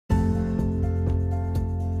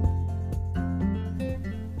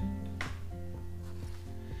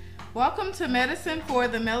Welcome to Medicine for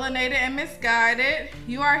the Melanated and Misguided.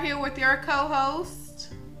 You are here with your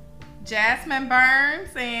co-host, Jasmine Burns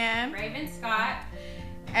and Raven Scott.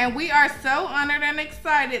 And we are so honored and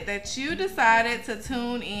excited that you decided to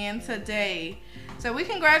tune in today. So we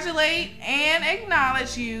congratulate and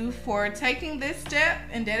acknowledge you for taking this step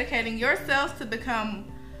and dedicating yourselves to become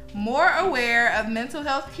more aware of mental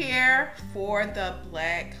health care for the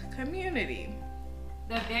Black community.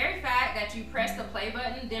 The very fact that you press the play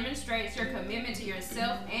button demonstrates your commitment to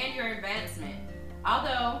yourself and your advancement.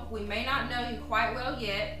 Although we may not know you quite well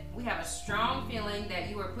yet, we have a strong feeling that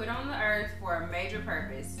you were put on the earth for a major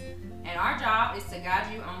purpose. And our job is to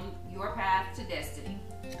guide you on your path to destiny.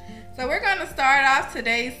 So we're going to start off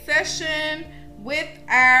today's session with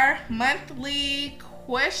our monthly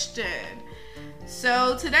question.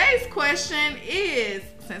 So today's question is,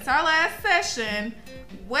 since our last session,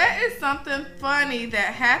 what is something funny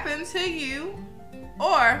that happened to you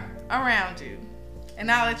or around you? And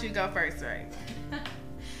I'll let you go first, right?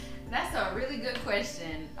 That's a really good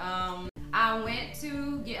question. I went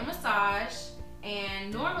to get a massage,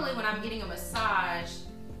 and normally when I'm getting a massage,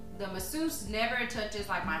 the masseuse never touches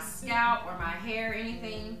like my scalp or my hair or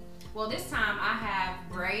anything. Well, this time I have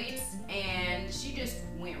braids, and she just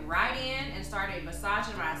went right in and started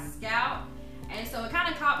massaging my scalp. And so it kind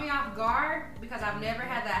of caught me off guard because I've never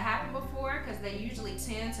had that happen before, because they usually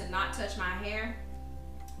tend to not touch my hair.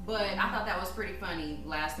 But I thought that was pretty funny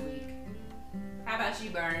last week. How about you,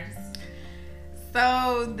 Burns?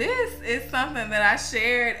 So this is something that I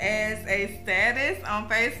shared as a status on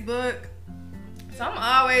Facebook. So I'm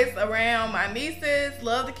always around my nieces,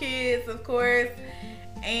 love the kids, of course.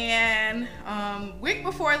 And week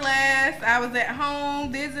before last, I was at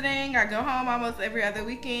home visiting. I go home almost every other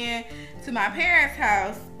weekend to my parents'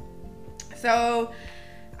 house. So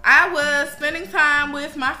I was spending time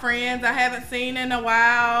with my friends I haven't seen in a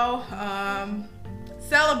while,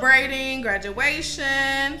 celebrating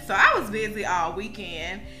graduation. So I was busy all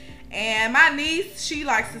weekend. And my niece, she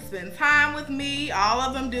likes to spend time with me. All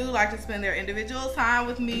of them do like to spend their individual time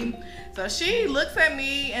with me. So she looks at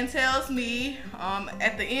me and tells me,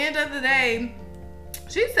 at the end of the day,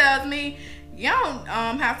 she tells me, you don't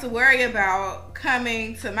have to worry about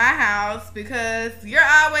coming to my house because you're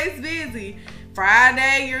always busy.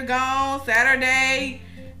 Friday, you're gone. Saturday,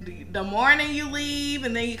 the morning you leave,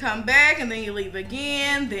 and then you come back, and then you leave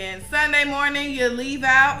again. Then Sunday morning, you leave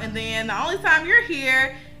out, and then the only time you're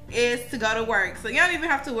here is to go to work. So you don't even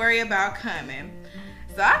have to worry about coming.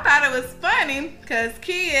 So I thought it was funny because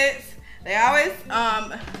kids, they always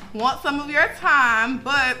want some of your time,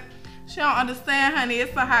 but she don't understand, honey.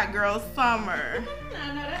 It's a hot girl summer. I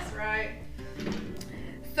know that's right.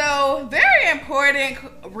 So very important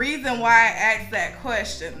reason why I asked that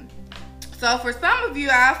question. So for some of you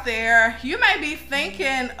out there, you may be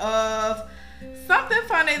thinking of something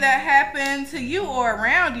funny that happened to you or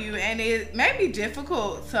around you, and it may be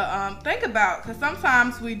difficult to think about because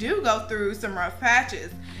sometimes we do go through some rough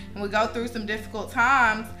patches and we go through some difficult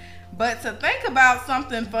times. But to think about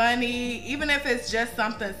something funny, even if it's just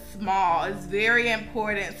something small, it's very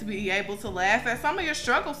important to be able to laugh at some of your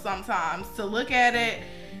struggles sometimes, to look at it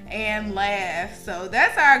and laugh. So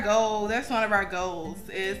that's our goal. That's one of our goals,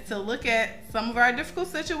 is to look at some of our difficult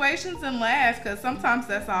situations and laugh, because sometimes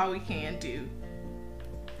that's all we can do.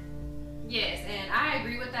 Yes, and I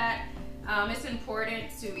agree with that. It's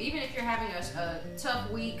important to, even if you're having a tough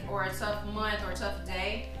week or a tough month or a tough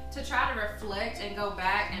day, to try to reflect and go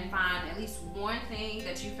back and find at least one thing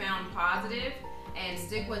that you found positive and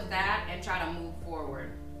stick with that and try to move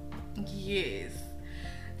forward. Yes.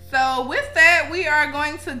 So with that, we are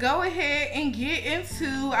going to go ahead and get into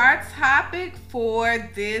our topic for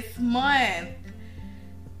this month.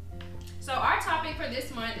 So our topic for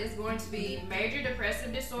this month is going to be major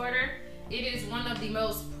depressive disorder. It is one of the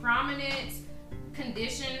most prominent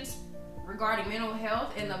conditions regarding mental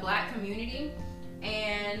health in the Black community.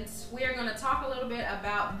 And we are going to talk a little bit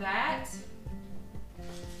about that.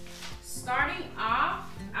 Starting off,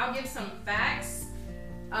 I'll give some facts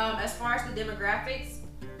as far as the demographics.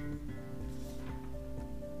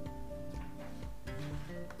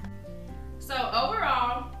 So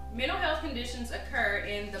overall, mental health conditions occur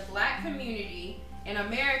in the Black community in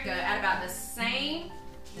America at about the same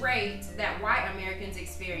rate that white Americans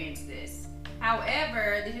experience this.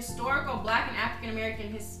 However, the historical Black and African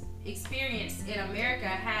American experience in America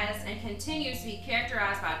has and continues to be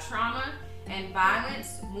characterized by trauma and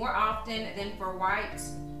violence more often than for white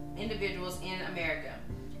individuals in America.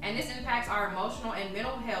 And this impacts our emotional and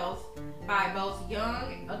mental health by both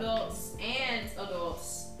young adults and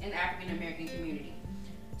adults in the African American community.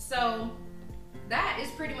 So that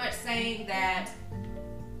is pretty much saying that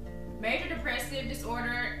Major depressive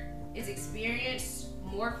disorder is experienced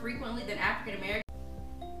more frequently than African American.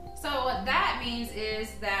 So what that means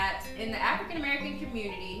is that in the African American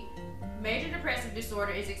community, major depressive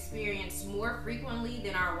disorder is experienced more frequently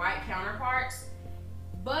than our white counterparts,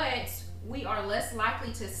 but we are less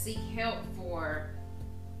likely to seek help for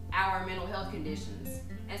our mental health conditions.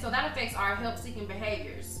 And so that affects our help-seeking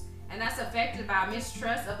behaviors. And that's affected by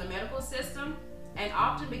mistrust of the medical system and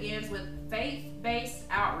often begins with faith-based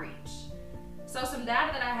outreach. So some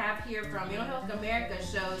data that I have here from Mental Health America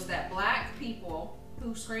shows that Black people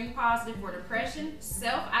who screen positive for depression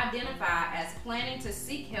self-identify as planning to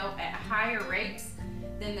seek help at higher rates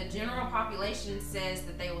than the general population says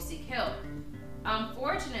that they will seek help.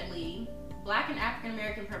 Unfortunately, Black and African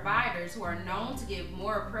American providers who are known to give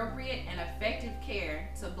more appropriate and effective care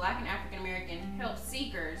to Black and African American help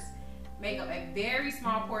seekers make up a very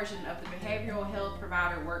small portion of the behavioral health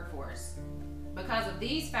provider workforce. Because of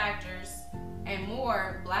these factors and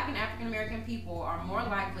more, Black and African American people are more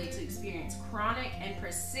likely to experience chronic and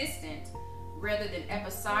persistent rather than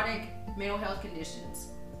episodic mental health conditions.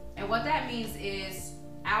 And what that means is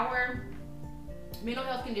our mental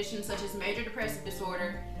health conditions such as major depressive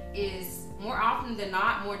disorder is more often than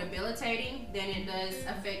not more debilitating than it does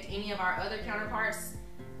affect any of our other counterparts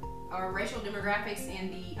or racial demographics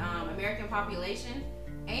in the American population,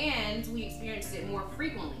 and we experience it more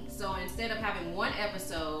frequently. So instead of having one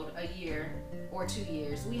episode a year or 2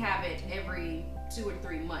 years, we have it every 2 or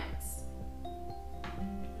 3 months.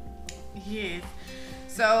 Yes.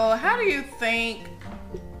 So how do you think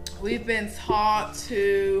we've been taught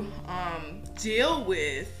to deal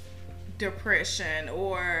with depression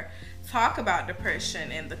or talk about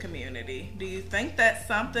depression in the community? Do you think that's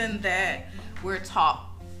something that we're taught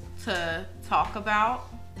to talk about?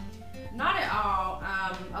 Not at all.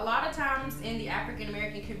 A lot of times in the African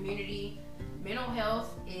American community, mental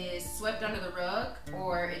health is swept under the rug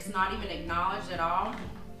or it's not even acknowledged at all.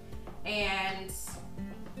 And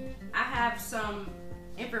I have some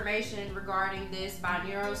information regarding this by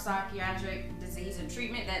Neuropsychiatric Disease and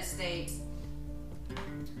Treatment that states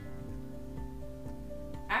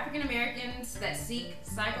African Americans that seek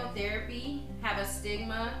psychotherapy have a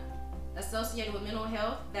stigma associated with mental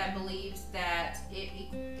health that believes that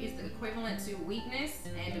it is equivalent to weakness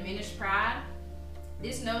and diminished pride.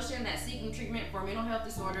 This notion that seeking treatment for mental health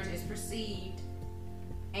disorders is perceived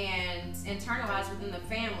and internalized within the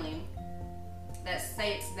family that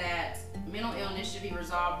states that mental illness should be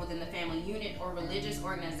resolved within the family unit or religious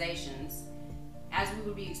organizations, as we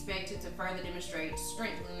would be expected to further demonstrate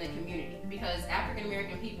strength within the community, because African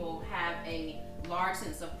American people have a large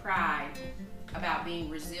sense of pride about being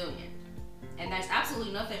resilient. And there's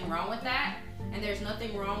absolutely nothing wrong with that. And there's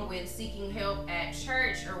nothing wrong with seeking help at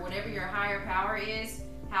church or whatever your higher power is.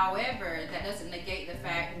 However, that doesn't negate the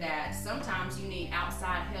fact that sometimes you need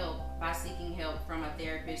outside help by seeking help from a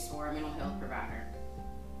therapist or a mental health provider.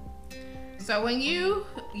 So when you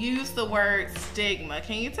use the word stigma,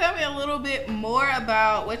 can you tell me a little bit more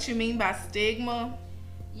about what you mean by stigma?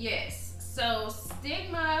 Yes. So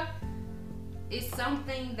stigma is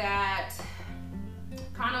something that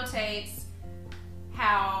connotates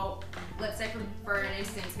how, let's say for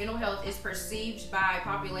instance, mental health is perceived by a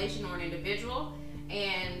population or an individual.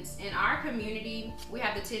 And in our community, we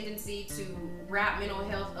have the tendency to wrap mental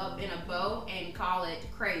health up in a bow and call it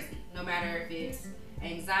crazy, no matter if it's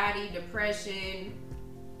anxiety, depression,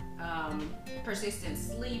 persistent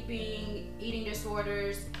sleeping, eating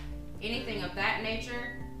disorders, anything of that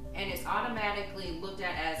nature, and it's automatically looked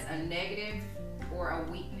at as a negative or a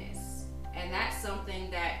weakness. And that's something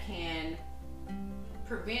that can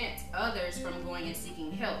prevent others from going and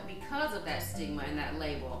seeking help because of that stigma and that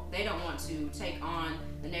label. They don't want to take on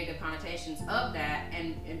the negative connotations of that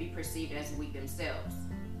and be perceived as weak themselves.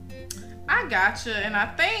 I gotcha. And I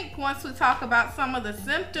think once we talk about some of the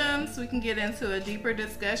symptoms, we can get into a deeper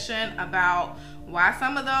discussion about why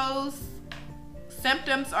some of those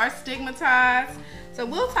symptoms are stigmatized. So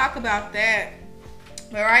we'll talk about that.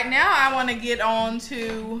 But right now I want to get on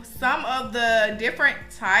to some of the different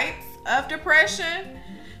types of depression.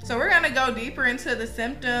 So we're going to go deeper into the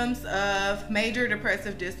symptoms of major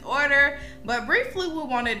depressive disorder, but briefly we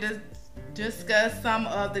wanted to discuss some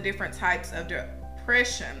of the different types of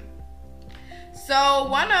depression. So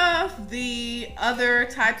one of the other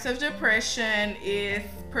types of depression is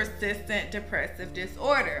persistent depressive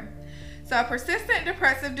disorder. So persistent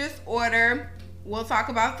depressive disorder, we'll talk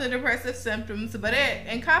about the depressive symptoms, but it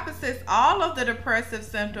encompasses all of the depressive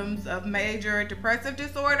symptoms of major depressive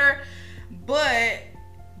disorder, but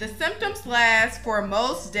the symptoms last for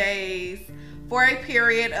most days for a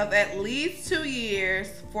period of at least 2 years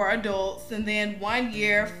for adults and then 1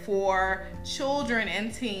 year for children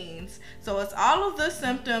and teens. So it's all of the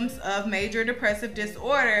symptoms of major depressive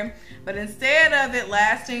disorder, but instead of it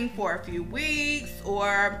lasting for a few weeks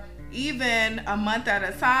or even a month at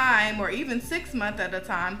a time or even 6 months at a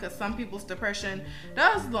time, because some people's depression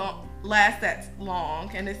does last that long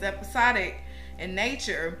and it's episodic in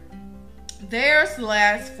nature, theirs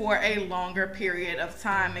lasts for a longer period of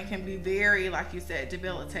time and can be very, like you said,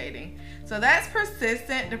 debilitating. So that's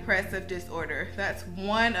persistent depressive disorder. That's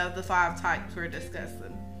one of the 5 types we're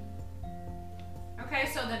discussing. Okay,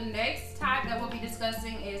 so the next type that we'll be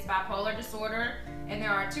discussing is bipolar disorder, and there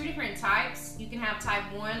are 2 different types. You can have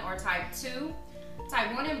type 1 or type 2.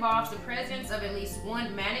 Type 1 involves the presence of at least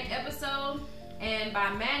one manic episode, and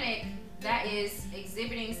by manic, that is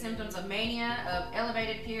exhibiting symptoms of mania, of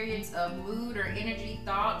elevated periods of mood or energy,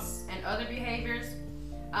 thoughts, and other behaviors.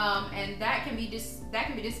 And that can be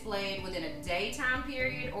displayed within a daytime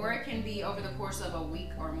period, or it can be over the course of a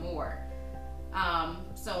week or more.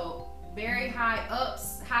 So very high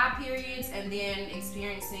ups, high periods, and then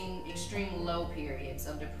experiencing extreme low periods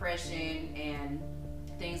of depression and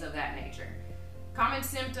things of that nature. Common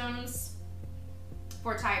symptoms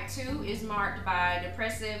for type 2 is marked by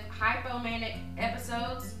depressive hypomanic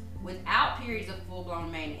episodes without periods of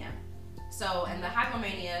full-blown mania. So, and the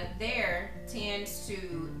hypomania there tends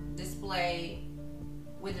to display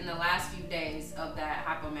within the last few days of that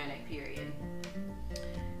hypomanic period.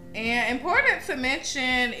 And important to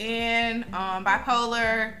mention in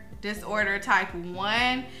bipolar disorder type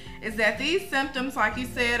 1 is that these symptoms, like you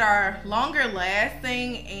said, are longer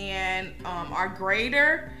lasting and are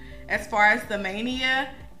greater as far as the mania.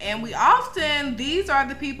 And these are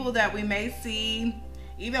the people that we may see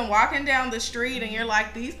even walking down the street and you're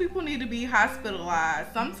like, these people need to be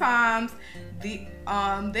hospitalized. Sometimes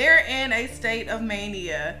they're in a state of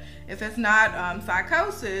mania. If it's not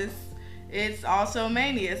psychosis, it's also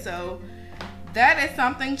mania. So that is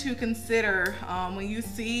something to consider when you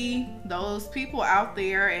see those people out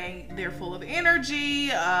there and they're full of energy,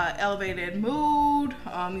 elevated mood.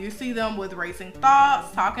 You see them with racing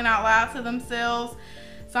thoughts, talking out loud to themselves.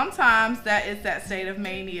 Sometimes that is that state of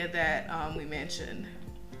mania that we mentioned.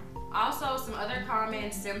 Also, some other common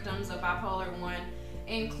symptoms of bipolar 1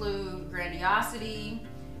 include grandiosity,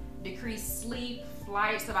 decreased sleep,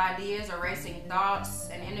 flights of ideas or racing thoughts,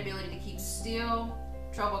 an inability to keep still,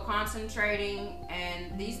 trouble concentrating,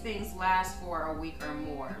 and these things last for a week or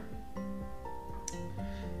more.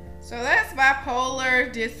 So that's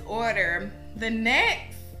bipolar disorder. The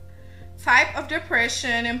next type of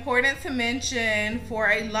depression, important to mention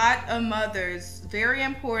for a lot of mothers, very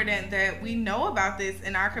important that we know about this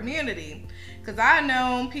in our community, because I've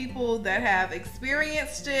known people that have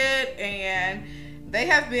experienced it and they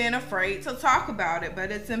have been afraid to talk about it,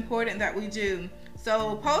 but it's important that we do.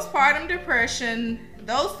 So postpartum depression,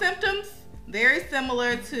 those symptoms, very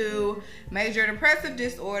similar to major depressive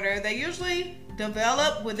disorder. They usually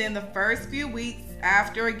develop within the first few weeks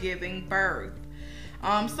after giving birth.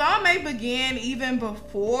 Some may begin even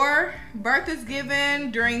before birth is given,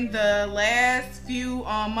 during the last few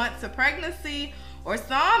months of pregnancy, or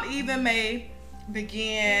some even may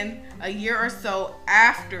begin a year or so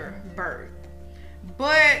after birth.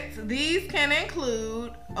 But these can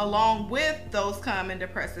include, along with those common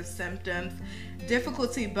depressive symptoms,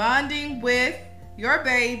 difficulty bonding with your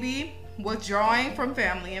baby, withdrawing from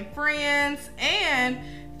family and friends, and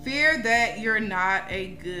fear that you're not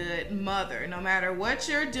a good mother. No matter what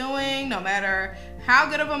you're doing, no matter how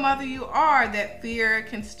good of a mother you are, that fear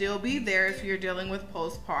can still be there if you're dealing with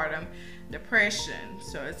postpartum depression.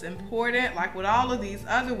 So it's important, like with all of these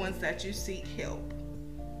other ones, that you seek help.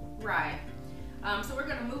 Right. So we're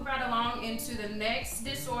going to move right along into the next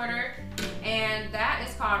disorder, and that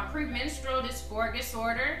is called premenstrual dysphoric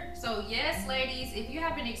disorder. So yes, ladies, if you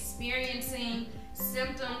have been experiencing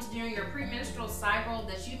symptoms during your premenstrual cycle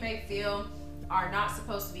that you may feel are not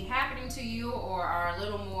supposed to be happening to you, or are a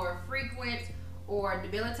little more frequent or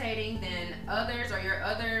debilitating than others or your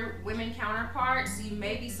other women counterparts, you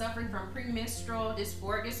may be suffering from premenstrual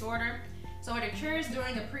dysphoric disorder. So it occurs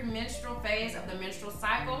during the premenstrual phase of the menstrual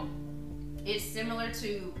cycle. It's similar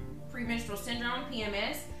to premenstrual syndrome,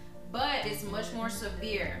 PMS, but it's much more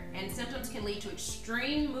severe, and symptoms can lead to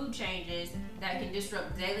extreme mood changes that can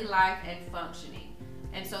disrupt daily life and functioning.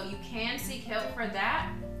 And so you can seek help for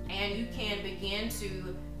that, and you can begin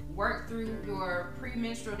to work through your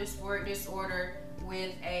premenstrual dysphoric disorder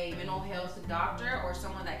with a mental health doctor or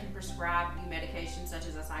someone that can prescribe you medication, such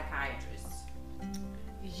as a psychiatrist.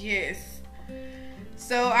 Yes.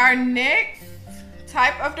 So our next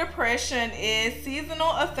type of depression is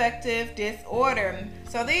seasonal affective disorder.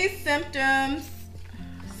 So these symptoms,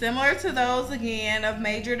 similar to those again of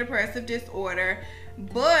major depressive disorder,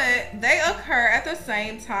 but they occur at the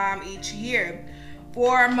same time each year.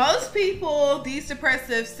 For most people, these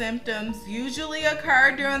depressive symptoms usually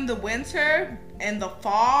occur during the winter and the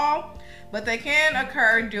fall, but they can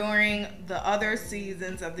occur during the other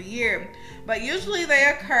seasons of the year. But usually they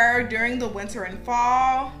occur during the winter and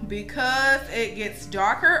fall because it gets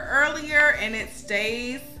darker earlier and it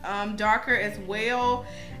stays darker as well.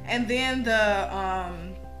 And then the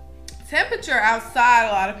temperature outside,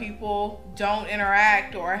 a lot of people don't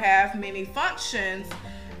interact or have many functions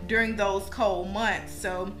during those cold months.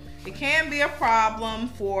 So it can be a problem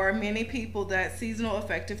for many people that seasonal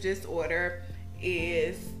affective disorder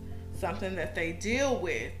is something that they deal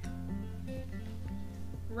with.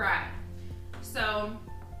 Right. So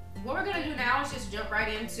what we're going to do now is just jump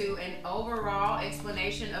right into an overall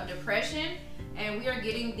explanation of depression, and we are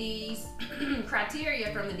getting these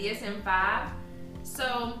criteria from the DSM-5.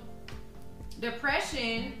 So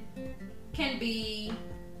depression can be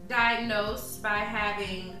diagnosed by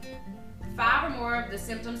having 5 or more of the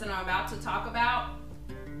symptoms that I'm about to talk about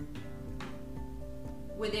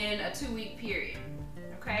within a 2-week period.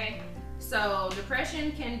 Okay, so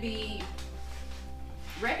depression can be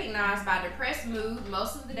recognized by depressed mood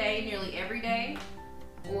most of the day, nearly every day,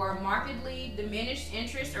 or markedly diminished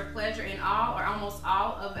interest or pleasure in all or almost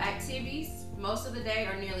all of activities most of the day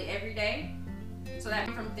or nearly every day. So that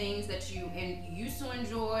from things that you used to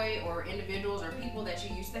enjoy or individuals or people that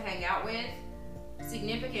you used to hang out with.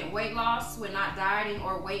 Significant weight loss when not dieting,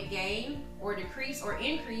 or weight gain or decrease or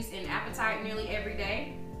increase in appetite nearly every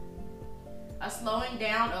day. A slowing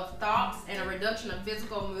down of thoughts and a reduction of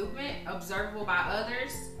physical movement observable by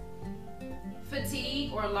others.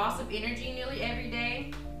 Fatigue or loss of energy nearly every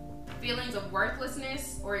day. Feelings of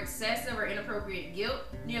worthlessness or excessive or inappropriate guilt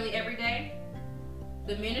nearly every day.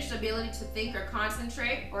 Diminished ability to think or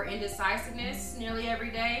concentrate or indecisiveness nearly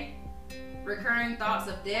every day. Recurring thoughts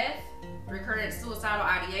of death. Recurrent suicidal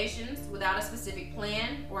ideations without a specific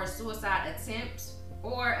plan or a suicide attempt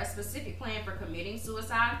or a specific plan for committing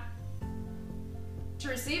suicide. To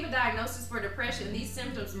receive a diagnosis for depression, these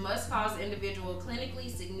symptoms must cause the individual clinically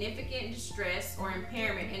significant distress or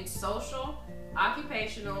impairment in social,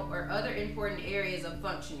 occupational, or other important areas of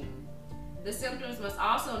functioning. The symptoms must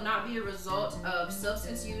also not be a result of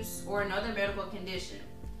substance use or another medical condition.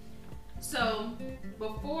 So,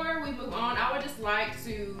 before we move on, I would just like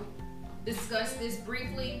to discuss this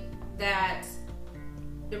briefly, that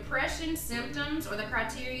depression symptoms, or the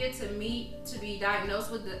criteria to meet to be diagnosed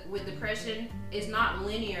with depression, is not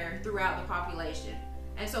linear throughout the population.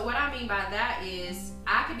 And so what I mean by that is,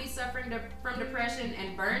 I could be suffering from depression,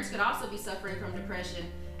 and Burns could also be suffering from depression,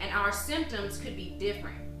 and our symptoms could be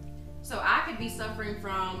different. So I could be suffering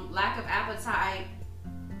from lack of appetite,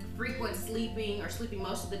 frequent sleeping or sleeping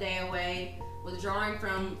most of the day away, withdrawing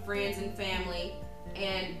from friends and family,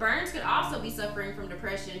 and Burns could also be suffering from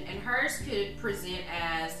depression, and hers could present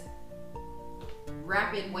as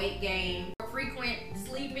rapid weight gain, frequent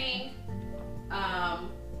sleeping,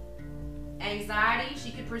 anxiety.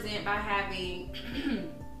 She could present by having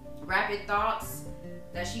rapid thoughts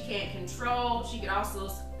that she can't control. She could also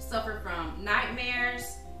suffer from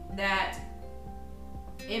nightmares that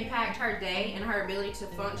impact her day and her ability to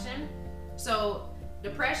function. So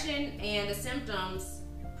depression and the symptoms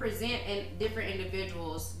present in different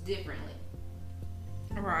individuals differently.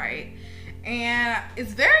 Right. And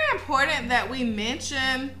it's very important that we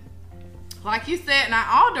mention, like you said, not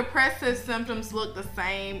all depressive symptoms look the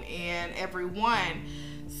same in everyone.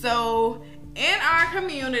 So in our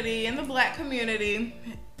community, in the Black community,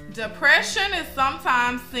 depression is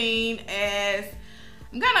sometimes seen as,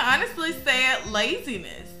 I'm gonna honestly say it,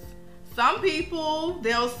 laziness. Some people,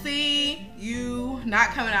 they'll see you not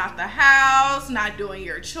coming out the house, not doing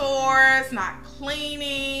your chores, not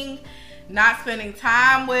cleaning, not spending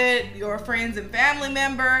time with your friends and family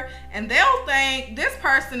member, and they'll think this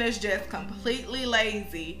person is just completely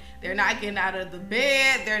lazy. They're not getting out of the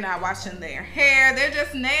bed, they're not washing their hair, they're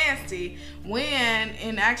just nasty, when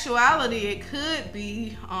in actuality it could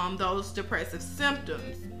be those depressive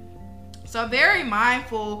symptoms. So very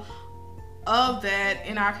mindful of that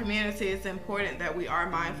in our community. It's important that we are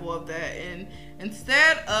mindful of that, and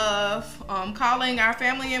instead of calling our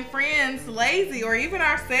family and friends lazy, or even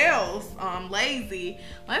ourselves lazy,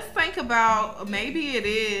 let's think about maybe it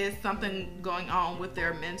is something going on with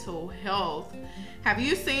their mental health. Have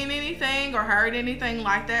you seen anything or heard anything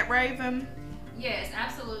like that, Raven? Yes,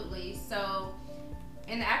 absolutely. So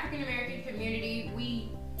in the African American community, we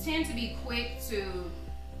tend to be quick to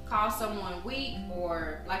call someone weak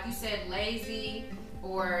or, like you said, lazy,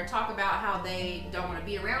 or talk about how they don't want to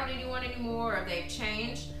be around anyone anymore or they've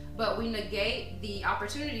changed, but we negate the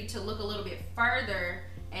opportunity to look a little bit further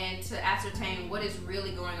and to ascertain what is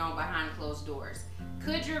really going on behind closed doors.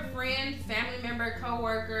 Could your friend, family member,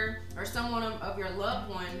 coworker, or someone of your loved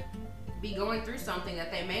one be going through something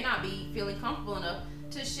that they may not be feeling comfortable enough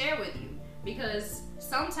to share with you? Because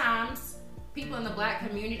sometimes people in the Black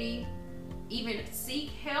community even seek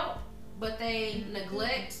help, but they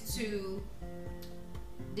neglect to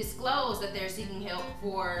disclose that they're seeking help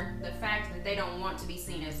for the fact that they don't want to be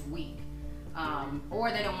seen as weak,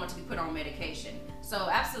 or they don't want to be put on medication. So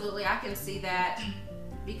absolutely, I can see that,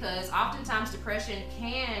 because oftentimes depression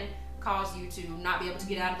can cause you to not be able to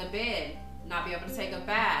get out of the bed, not be able to take a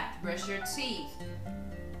bath, brush your teeth,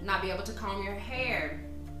 not be able to comb your hair,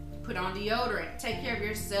 put on deodorant, take care of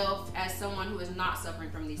yourself as someone who is not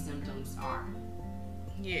suffering from these symptoms are.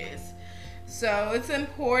 Yes. So it's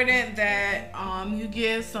important that you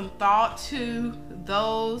give some thought to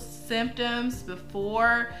those symptoms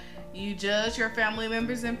before you judge your family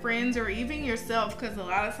members and friends, or even yourself, because a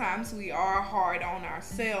lot of times we are hard on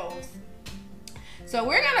ourselves. So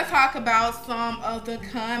we're going to talk about some of the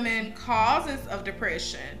common causes of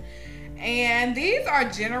depression. And these are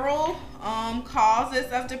general causes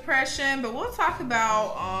of depression, but we'll talk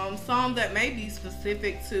about some that may be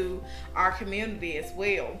specific to our community as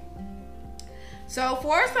well. So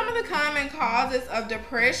for some of the common causes of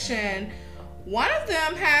depression, one of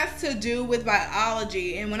them has to do with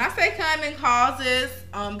biology. And when I say common causes,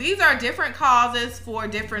 these are different causes for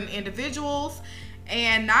different individuals,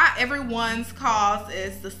 and not everyone's cause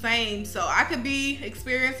is the same. So I could be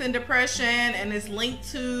experiencing depression and it's linked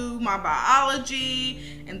to my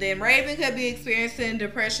biology, and then Raven could be experiencing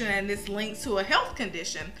depression and it's linked to a health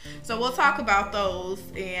condition. So we'll talk about those.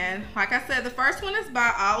 And like I said, the first one is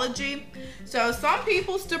biology. So some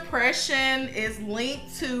people's depression is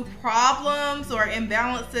linked to problems or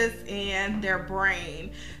imbalances in their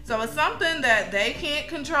brain. So it's something that they can't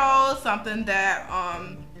control, something that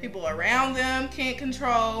people around them can't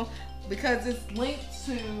control, because it's linked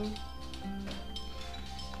to.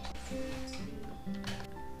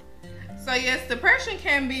 So yes, depression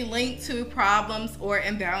can be linked to problems or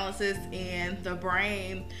imbalances in the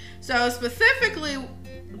brain. So specifically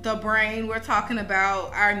the brain, we're talking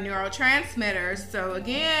about our neurotransmitters. So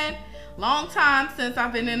again, long time since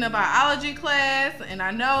I've been in a biology class, and I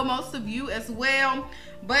know most of you as well.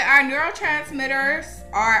 But our neurotransmitters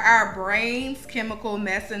are our brain's chemical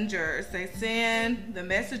messengers. They send the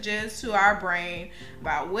messages to our brain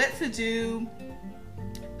about what to do.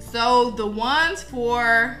 So the ones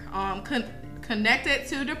for connected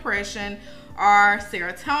to depression are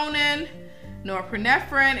serotonin,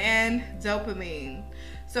 norepinephrine, and dopamine.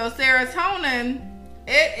 So serotonin,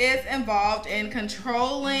 it is involved in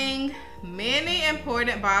controlling many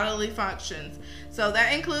important bodily functions. So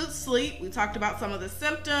that includes sleep. We talked about some of the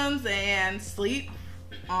symptoms, and sleep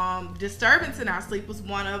disturbance in our sleep was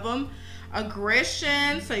one of them.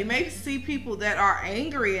 Aggression. So you may see people that are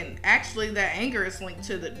angry, and actually that anger is linked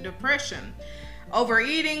to the depression.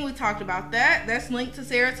 Overeating, we talked about that. That's linked to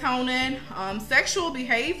serotonin. Sexual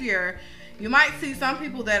behavior. You might see some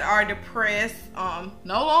people that are depressed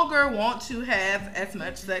no longer want to have as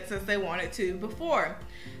much sex as they wanted to before.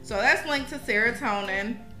 So that's linked to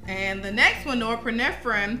serotonin. And the next one,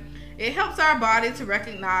 norepinephrine, it helps our body to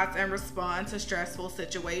recognize and respond to stressful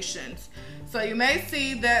situations. So you may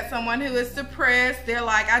see that someone who is depressed, they're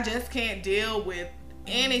like, I just can't deal with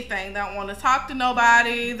anything. They don't want to talk to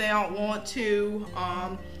nobody. They don't want to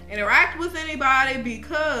interact with anybody,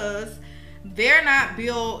 because they're not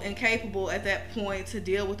built and capable at that point to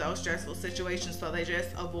deal with those stressful situations. So they just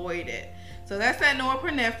avoid it. So that's that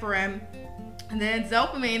norepinephrine. And then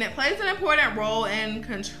dopamine, it plays an important role in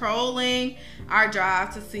controlling our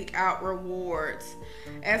drive to seek out rewards,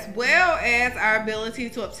 as well as our ability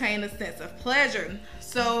to obtain a sense of pleasure.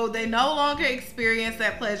 So they no longer experience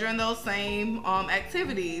that pleasure in those same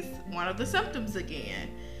activities. One of the symptoms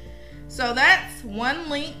again. So that's one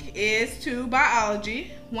link is to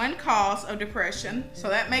biology, one cause of depression. So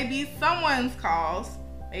that may be someone's cause,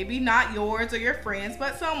 maybe not yours or your friends,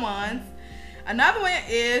 but someone's. Another one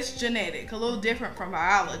is genetic, a little different from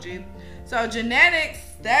biology. So genetics,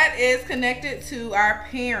 that is connected to our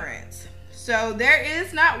parents. So there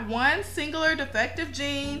is not one singular defective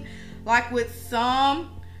gene. Like with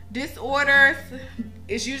some disorders,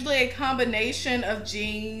 it's usually a combination of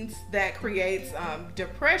genes that creates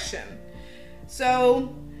depression.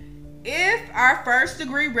 So if our first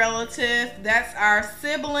degree relative, that's our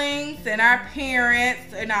siblings and our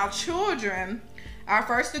parents and our children, our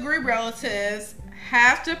first degree relatives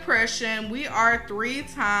have depression, we are 3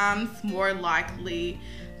 times more likely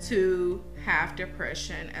to have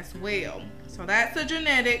depression as well. So that's a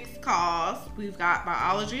genetics cause. We've got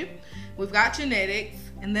biology, we've got genetics,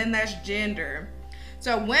 and then that's gender.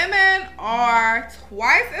 So women are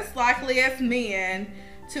twice as likely as men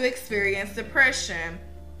to experience depression.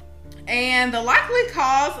 And the likely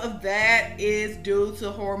cause of that is due to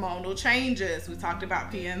hormonal changes. We talked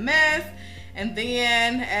about PMS, and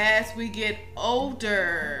then as we get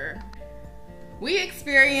older, we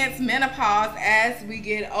experience menopause as we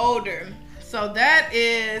get older. So that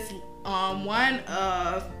is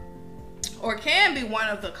can be one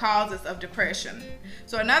of the causes of depression.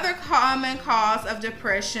 So another common cause of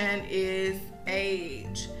depression is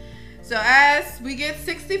age. So as we get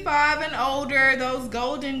 65 and older, those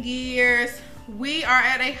golden years, we are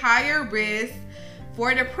at a higher risk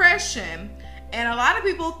for depression. And a lot of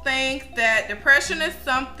people think that depression is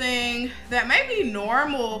something that may be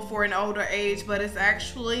normal for an older age, but it's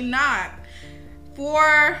actually not.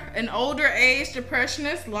 For an older age, depression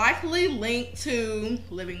is likely linked to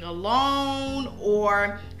living alone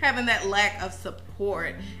or having that lack of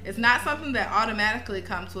support. It's not something that automatically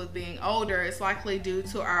comes with being older. It's likely due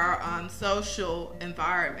to our social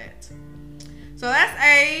environment. So that's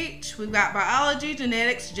age. We've got biology,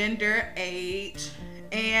 genetics, gender, age.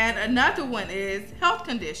 And another one is health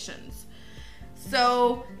conditions.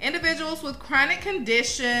 So individuals with chronic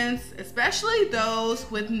conditions, especially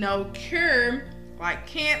those with no cure, like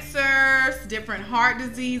cancers, different heart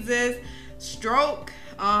diseases, stroke,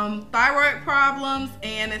 thyroid problems,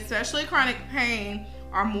 and especially chronic pain,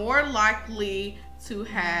 are more likely to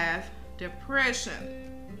have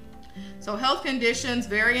depression. So health conditions,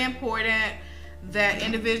 very important that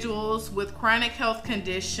individuals with chronic health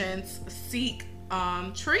conditions seek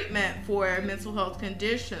treatment for mental health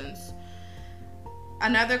conditions.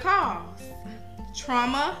 Another cause,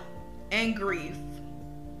 trauma and grief.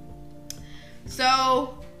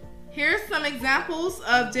 So here's some examples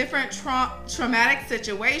of different traumatic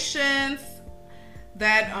situations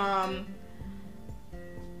that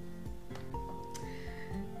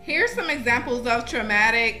here's some examples of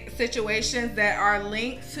traumatic situations that are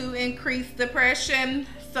linked to increased depression.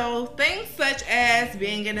 So things such as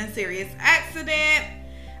being in a serious accident,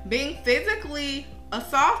 being physically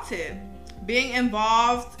assaulted, being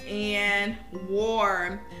involved in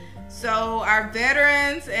war. So our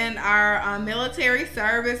veterans and our military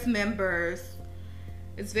service members,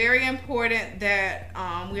 it's very important that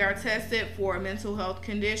we are tested for mental health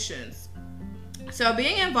conditions. So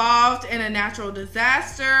being involved in a natural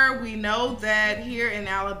disaster, we know that here in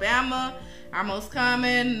Alabama, our most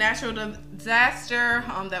common natural disaster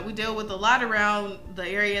that we deal with a lot around the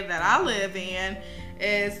area that I live in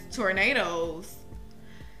is tornadoes.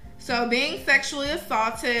 So being sexually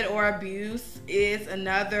assaulted or abused is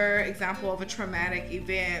another example of a traumatic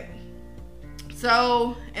event.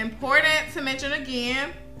 So important to mention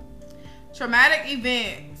again, traumatic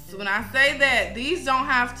events. When I say that, these don't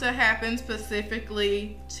have to happen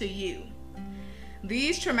specifically to you.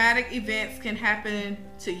 These traumatic events can happen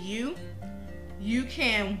to you. You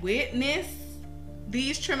can witness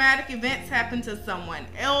these traumatic events happen to someone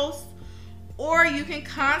else, or you can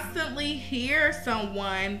constantly hear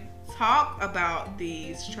someone talk about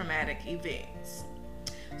these traumatic events.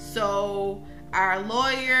 So our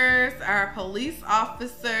lawyers, our police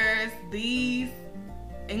officers, these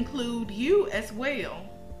include you as well.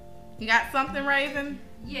 You got something, Raven?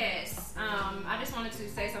 Yes. I just wanted to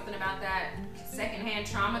say something about that secondhand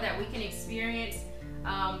trauma that we can experience.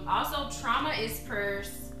 Also, trauma is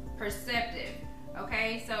perceptive.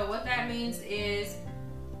 Okay, so what that means is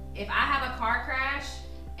if I have a car crash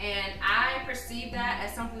and I perceive that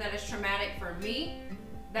as something that is traumatic for me,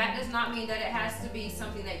 that does not mean that it has to be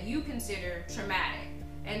something that you consider traumatic.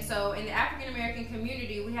 And so in the African American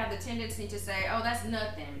community, we have the tendency to say, oh, that's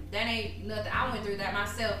nothing. That ain't nothing. I went through that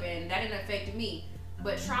myself and that didn't affect me.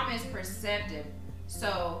 But trauma is perceptive.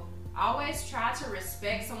 So always try to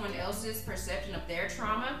respect someone else's perception of their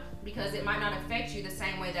trauma, because it might not affect you the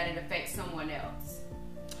same way that it affects someone else.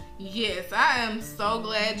 Yes, I am so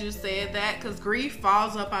glad you said that, because grief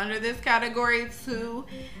falls up under this category too.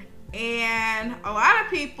 And a lot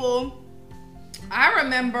of people, I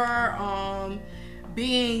remember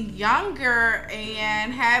being younger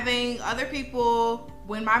and having other people,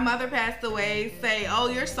 when my mother passed away, say, oh,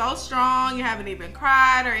 you're so strong, you haven't even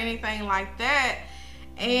cried or anything like that.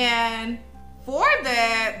 And for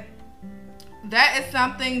that, that is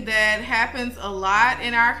something that happens a lot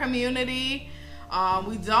in our community.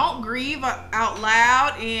 We don't grieve out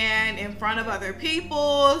loud and in front of other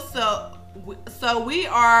people. So we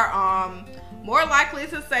are more likely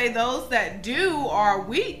to say those that do are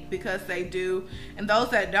weak because they do, and those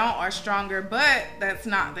that don't are stronger, but that's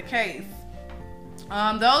not the case.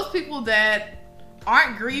 Those people that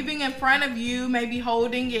aren't grieving in front of you may be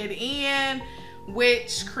holding it in,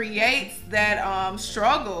 which creates that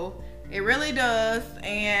struggle. It really does,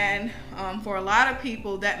 and for a lot of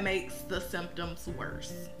people, that makes the symptoms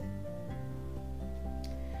worse.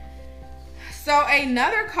 So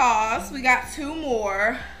another cause, we got two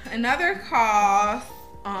more. Another cause,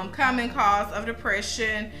 common cause of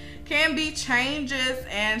depression can be changes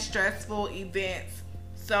and stressful events.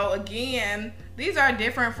 So again, these are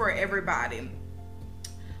different for everybody.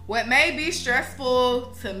 What may be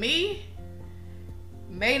stressful to me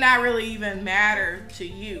may not really even matter to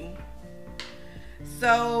you.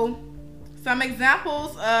 So some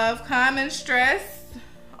examples of common stress,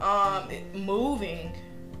 moving.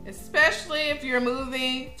 Especially if you're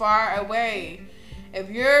moving far away. If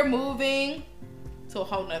you're moving to a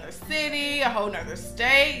whole nother city, a whole nother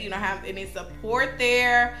state, you don't have any support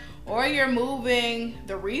there, or you're moving,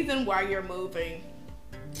 the reason why you're moving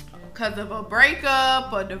because of a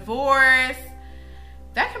breakup, a divorce,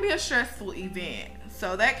 that can be a stressful event.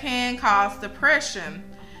 So that can cause depression.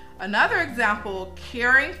 Another example,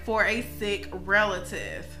 caring for a sick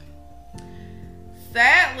relative.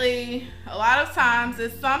 Sadly, a lot of times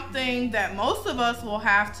it's something that most of us will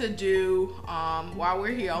have to do while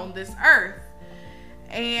we're here on this earth.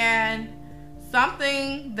 And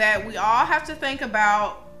something that we all have to think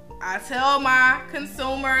about. I tell my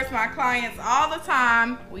consumers, my clients all the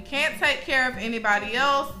time, we can't take care of anybody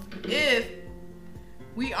else if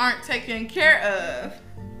we aren't taken care of.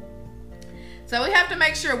 So we have to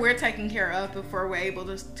make sure we're taken care of before we're able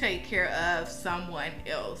to take care of someone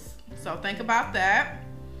else. So think about that.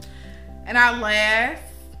 And our last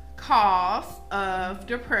cause of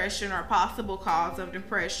depression, or possible cause of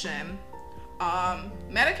depression,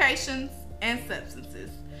 medications and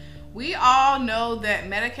substances. We all know that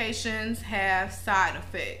medications have side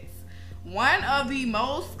effects. One of the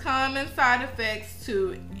most common side effects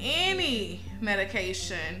to any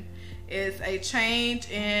medication is a change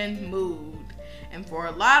in mood. And for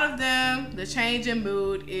a lot of them, the change in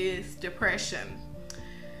mood is depression.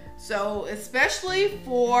 So especially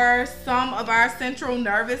for some of our central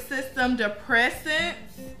nervous system depressants,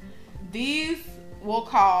 these will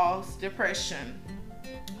cause depression.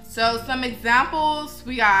 So some examples,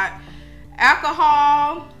 we got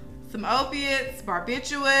alcohol, some opiates,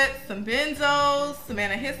 barbiturates, some benzos, some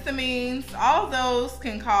antihistamines. All those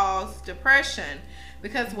can cause depression,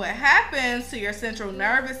 because what happens to your central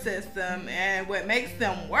nervous system and what makes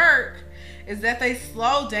them work is that they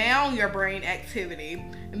slow down your brain activity.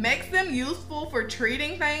 It makes them useful for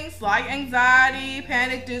treating things like anxiety,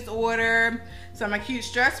 panic disorder, some acute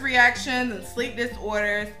stress reactions, and sleep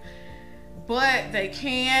disorders, but they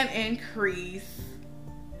can increase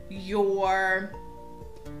your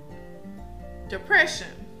depression.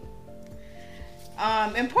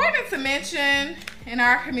 Important to mention in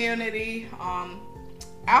our community,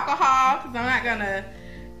 alcohol, because I'm not gonna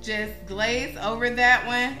just glaze over that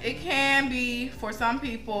one. It can be, for some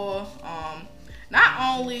people,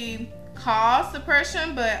 not only cause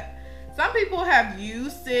depression, but some people have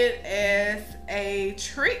used it as a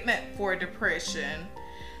treatment for depression.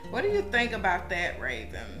 What do you think about that,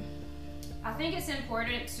 Raven? I think it's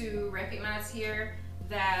important to recognize here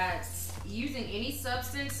that using any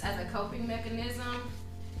substance as a coping mechanism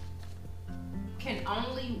can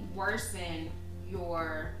only worsen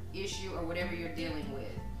your issue or whatever you're dealing with.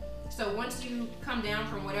 So once you come down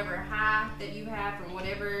from whatever high that you have from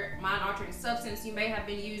whatever mind-altering substance you may have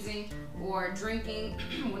been using or drinking,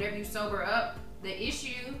 whenever you sober up, the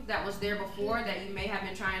issue that was there before that you may have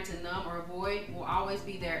been trying to numb or avoid will always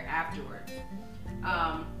be there afterwards.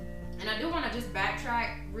 And I do want to just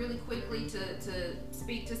backtrack really quickly to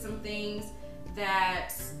speak to some things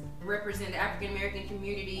that represent the African American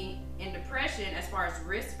community in depression as far as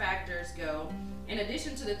risk factors go. In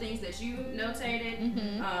addition to the things that you notated,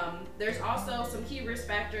 there's also some key risk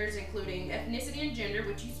factors, including ethnicity and gender,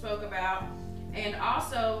 which you spoke about, and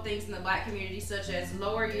also things in the Black community such as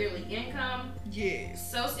lower yearly income,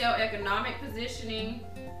 socioeconomic positioning,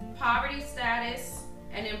 poverty status,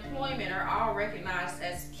 and employment are all recognized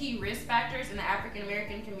as key risk factors in the African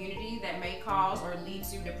American community that may cause or lead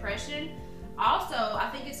to depression. Also, I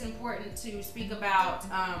think it's important to speak about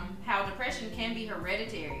how depression can be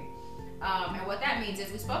hereditary. And what that means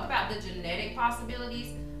is we spoke about the genetic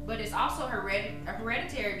possibilities, but it's also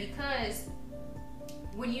hereditary because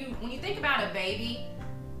when you think about a baby,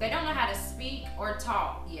 they don't know how to speak or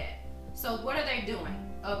talk yet. So what are they doing?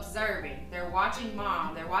 Observing. They're watching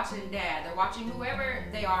mom, they're watching dad, they're watching whoever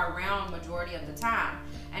they are around majority of the time.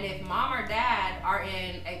 And if mom or dad are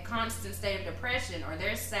in a constant state of depression, or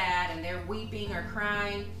they're sad and they're weeping or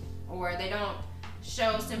crying, or they don't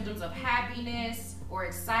show symptoms of happiness or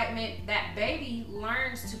excitement, that baby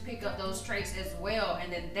learns to pick up those traits as well,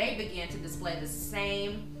 and then they begin to display the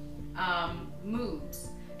same moods.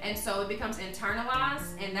 And so it becomes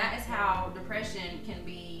internalized, and that is how depression can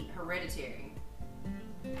be hereditary.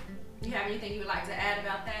 Do you have anything you would like to add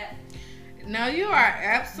about that? No, you are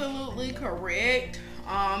absolutely correct.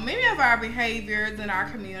 Many of our behaviors in our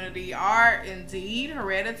community are indeed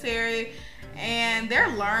hereditary, and they're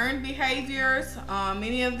learned behaviors,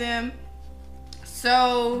 many of them.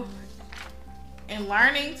 So in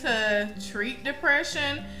learning to treat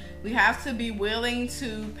depression, we have to be willing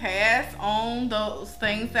to pass on those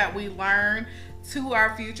things that we learn to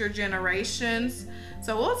our future generations.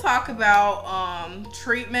 So we'll talk about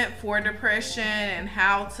treatment for depression and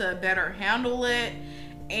how to better handle it.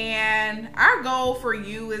 And our goal for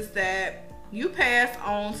you is that you pass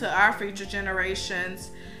on to our future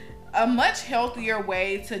generations a much healthier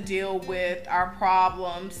way to deal with our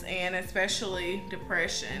problems, and especially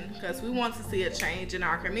depression, because we want to see a change in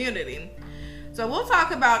our community. So we'll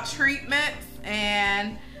talk about treatments,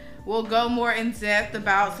 and we'll go more in depth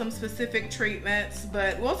about some specific treatments,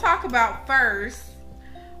 but we'll talk about first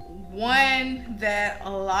one that a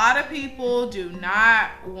lot of people do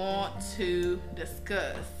not want to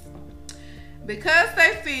discuss, because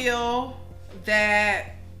they feel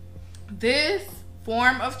that this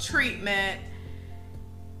form of treatment,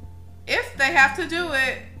 if they have to do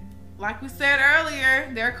it, like we said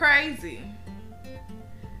earlier, they're crazy.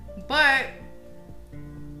 But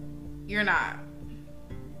you're not.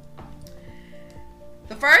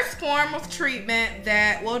 The first form of treatment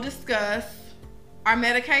that we'll discuss are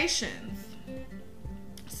medications.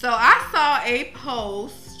 So I saw a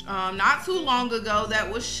post not too long ago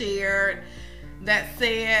that was shared that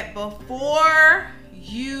said, before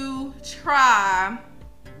you try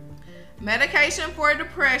medication for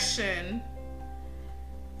depression,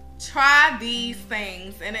 try these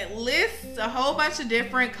things. And it lists a whole bunch of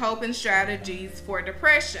different coping strategies for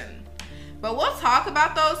depression. But we'll talk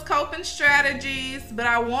about those coping strategies, but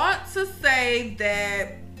I want to say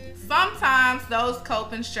that sometimes those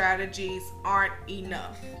coping strategies aren't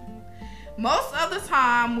enough. Most of the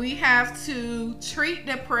time, we have to treat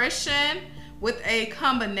depression with a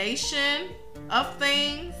combination of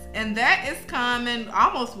things, and that is common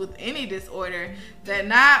almost with any disorder,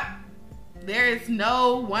 that there is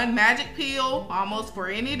no one magic pill almost for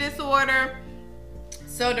any disorder.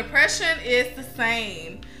 So depression is the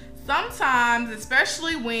same. Sometimes,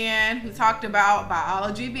 especially when we talked about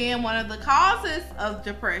biology being one of the causes of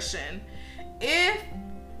depression, if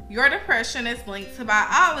your depression is linked to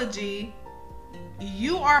biology,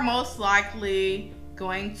 you are most likely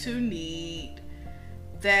going to need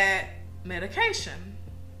that medication.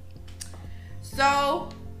 So,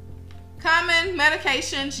 common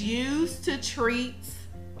medications used to treat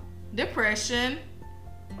depression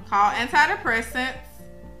are called antidepressants.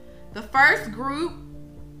 The first group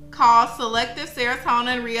called selective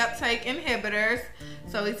serotonin reuptake inhibitors.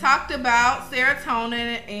 So we talked about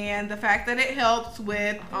serotonin and the fact that it helps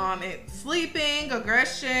with sleeping,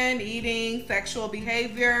 aggression, eating, sexual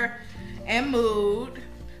behavior, and mood.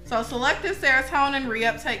 So selective serotonin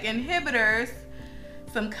reuptake inhibitors,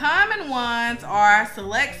 some common ones are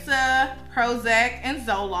Celexa, Prozac, and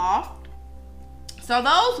Zoloft. So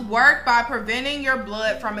those work by preventing your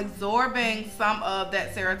blood from absorbing some of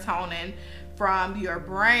that serotonin from your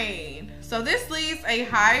brain. So this leaves a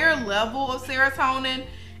higher level of serotonin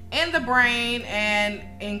in the brain, and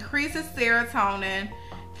increases serotonin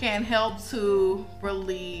can help to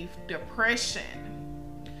relieve depression.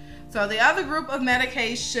 So the other group of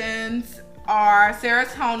medications are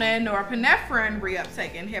serotonin norepinephrine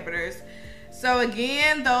reuptake inhibitors. So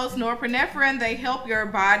again, those norepinephrine, they help your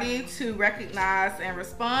body to recognize and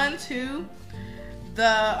respond to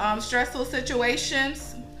the stressful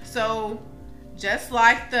situations. So just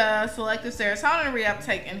like the selective serotonin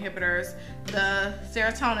reuptake inhibitors, the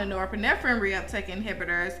serotonin norepinephrine reuptake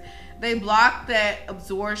inhibitors, they block that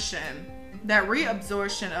absorption, that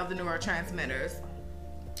reabsorption of the neurotransmitters.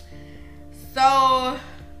 So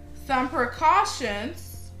some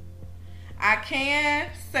precautions I can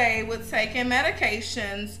say with taking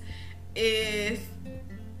medications is,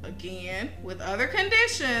 again, with other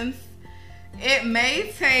conditions, it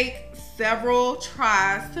may take several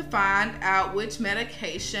tries to find out which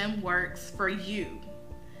medication works for you.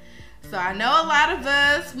 So I know a lot of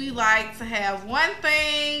us, we like to have one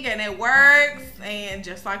thing and it works, and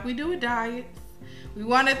just like we do with diets, we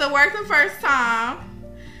want it to work the first time.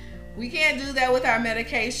 We can't do that with our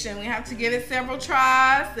medication. We have to give it several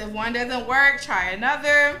tries. If one doesn't work, try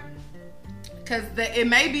another, because it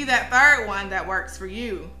may be that third one that works for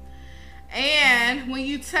you. And when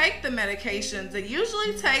you take the medications, it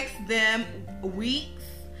usually takes them weeks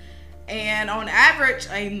and on average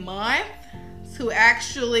a month to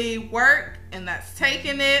actually work, and that's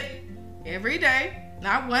taking it every day,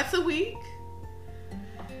 not once a week,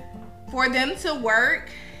 for them to work.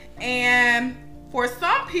 And for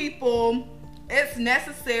some people, it's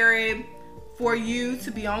necessary for you to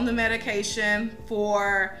be on the medication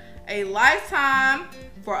for a lifetime.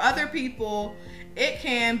 For other people, it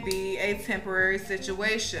can be a temporary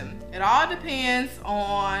situation. It all depends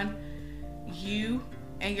on you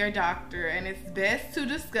and your doctor, and it's best to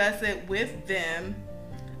discuss it with them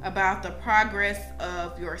about the progress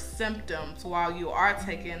of your symptoms while you are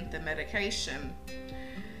taking the medication.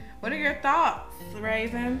 What are your thoughts,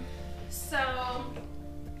 Raven? So,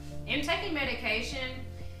 in taking medication,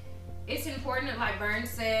 it's important, like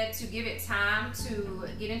Burns said, to give it time to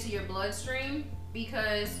get into your bloodstream,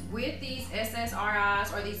 because with these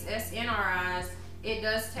SSRIs or these SNRIs, it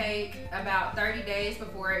does take about 30 days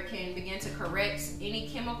before it can begin to correct any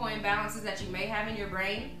chemical imbalances that you may have in your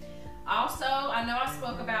brain. Also, I know I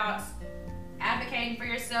spoke about advocating for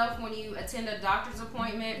yourself when you attend a doctor's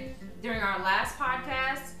appointment during our last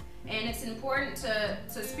podcast, and it's important to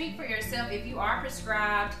speak for yourself if you are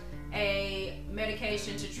prescribed a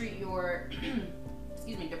medication to treat your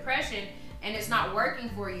depression and it's not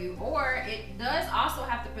working for you, or it does also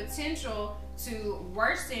have the potential to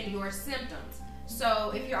worsen your symptoms.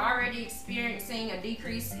 So if you're already experiencing a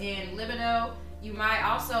decrease in libido, you might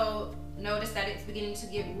also notice that it's beginning to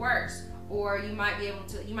get worse, or you might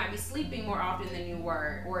be sleeping more often than you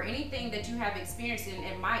were, or anything that you have experienced, and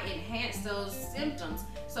it might enhance those symptoms.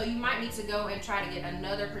 So you might need to go and try to get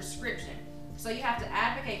another prescription. So you have to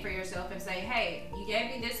advocate for yourself and say, hey, you gave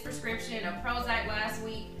me this prescription of Prozac last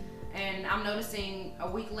week, and I'm noticing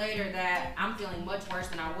a week later that I'm feeling much worse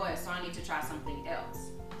than I was, so I need to try something else.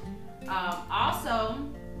 Also,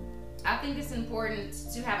 I think it's important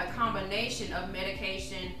to have a combination of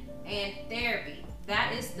medication and therapy.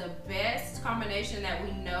 That is the best combination that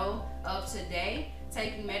we know of today,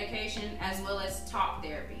 taking medication as well as talk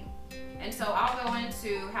therapy. And so I'll go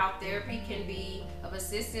into how therapy can be of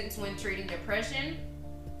assistance when treating depression.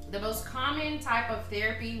 The most common type of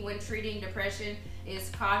therapy when treating depression is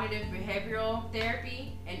cognitive behavioral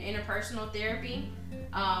therapy and interpersonal therapy.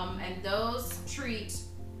 And those treat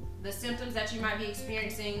the symptoms that you might be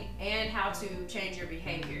experiencing and how to change your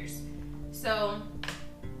behaviors. So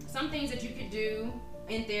some things that you could do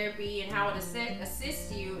in therapy and how it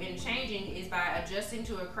assists you in changing is by adjusting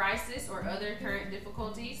to a crisis or other current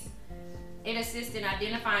difficulties. It assists in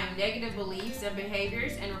identifying negative beliefs and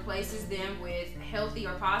behaviors and replaces them with healthy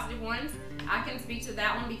or positive ones. I can speak to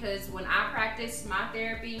that one because when I practice my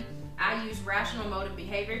therapy, I use rational motive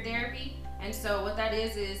behavior therapy. And so what that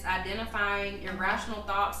is identifying irrational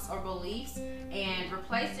thoughts or beliefs and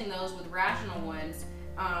replacing those with rational ones.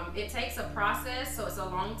 It takes a process, so it's a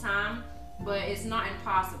long time, but it's not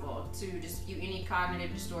impossible to dispute any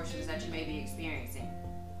cognitive distortions that you may be experiencing.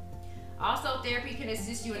 Also, therapy can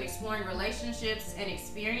assist you in exploring relationships and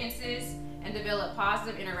experiences and develop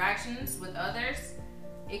positive interactions with others.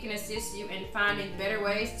 It can assist you in finding better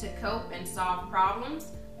ways to cope and solve problems,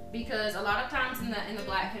 because a lot of times in the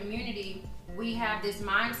Black community, we have this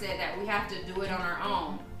mindset that we have to do it on our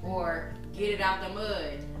own or get it out the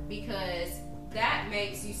mud, because that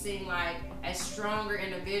makes you seem like a stronger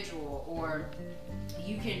individual, or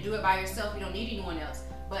you can do it by yourself, you don't need anyone else.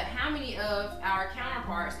 But how many of our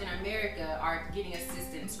counterparts in America are getting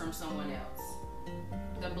assistance from someone else?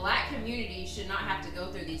 The Black community should not have to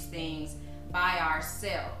go through these things by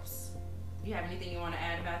ourselves. Do you have anything you want to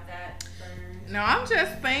add about that, Burns? No, I'm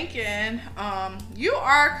just thinking, you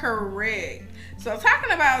are correct. So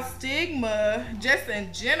talking about stigma, just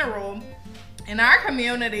in general, in our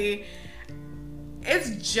community,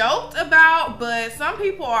 it's joked about, but some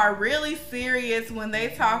people are really serious when they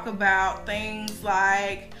talk about things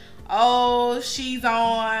like, oh, she's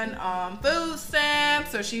on food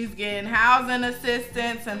stamps, or she's getting housing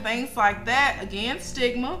assistance and things like that. Again,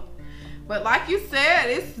 stigma. But like you said,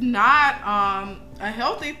 it's not a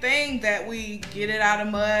healthy thing that we get it out of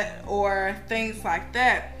mud or things like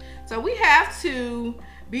that. So we have to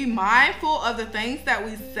be mindful of the things that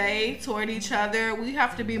we say toward each other. We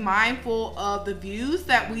have to be mindful of the views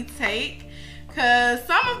that we take, because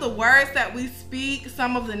some of the words that we speak,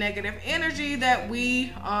 some of the negative energy that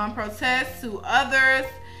we protest to others,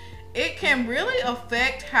 it can really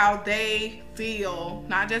affect how they feel,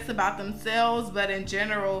 not just about themselves, but in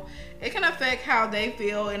general. It can affect how they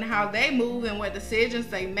feel and how they move and what decisions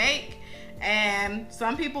they make. And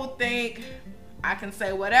some people think, I can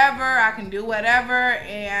say whatever, I can do whatever,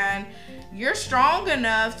 and you're strong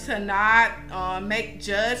enough to not make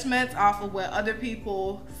judgments off of what other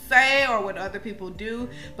people say or what other people do.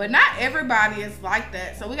 But not everybody is like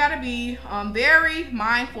that. So we got to be very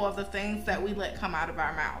mindful of the things that we let come out of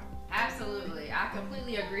our mouth. Absolutely. I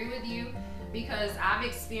completely agree with you, because I've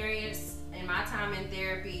experienced in my time in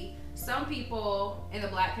therapy, some people in the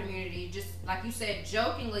Black community, just like you said,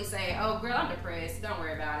 jokingly say, oh girl, I'm depressed, don't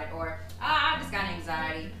worry about it, or I just got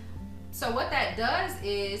anxiety. So what that does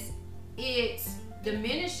is it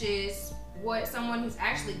diminishes what someone who's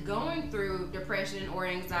actually going through depression or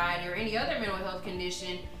anxiety or any other mental health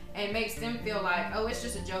condition, and makes them feel like, oh, it's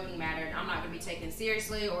just a joking matter and I'm not going to be taken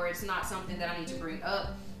seriously, or it's not something that I need to bring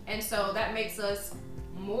up. And so that makes us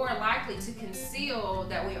more likely to conceal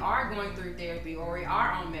that we are going through therapy or we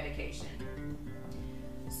are on medication.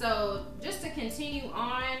 So just to continue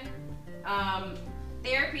on,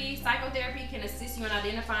 psychotherapy can assist you in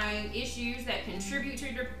identifying issues that contribute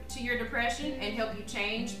to your depression and help you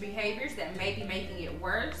change behaviors that may be making it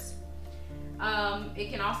worse.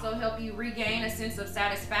 It can also help you regain a sense of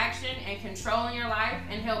satisfaction and control in your life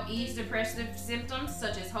and help ease depressive symptoms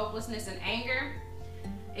such as hopelessness and anger.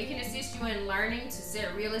 It can assist you in learning to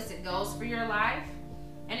set realistic goals for your life.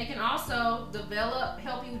 And it can also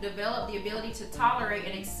help you develop the ability to tolerate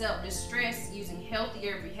and accept distress using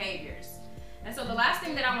healthier behaviors. And so the last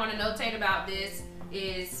thing that I want to notate about this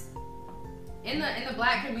is, in the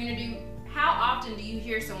Black community, how often do you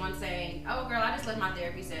hear someone saying, oh girl, I just left my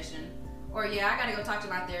therapy session, or yeah, I gotta go talk to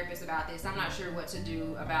my therapist about this, I'm not sure what to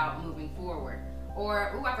do about moving forward,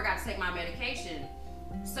 or ooh, I forgot to take my medication.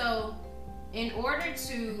 So in order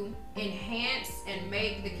to enhance and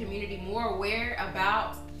make the community more aware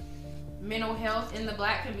about mental health in the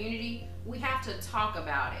Black community, we have to talk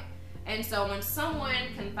about it. And so when someone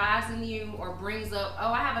confides in you or brings up,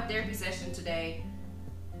 oh, I have a therapy session today,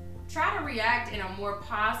 try to react in a more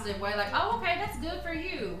positive way, like, oh, okay, that's good for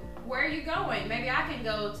you. Where are you going? Maybe I can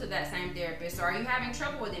go to that same therapist. Or are you having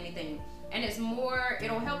trouble with anything? And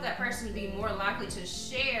it'll help that person to be more likely to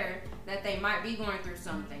share that they might be going through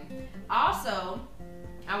something. Also,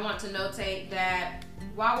 I want to notate that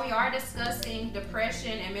while we are discussing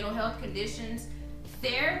depression and mental health conditions,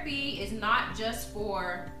 therapy is not just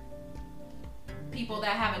for people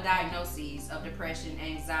that have a diagnosis of depression,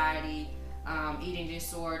 anxiety, eating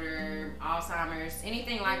disorder, Alzheimer's,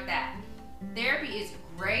 anything like that. Therapy is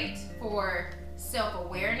great for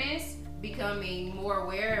self-awareness, becoming more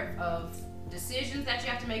aware of decisions that you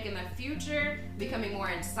have to make in the future, becoming more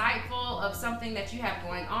insightful of something that you have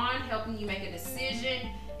going on, helping you make a decision.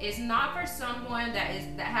 It's not for someone that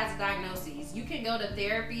has a diagnosis. You can go to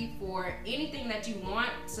therapy for anything that you want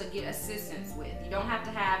to get assistance with. You don't have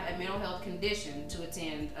to have a mental health condition to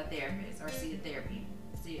attend a therapist or see a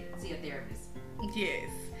therapist. Yes.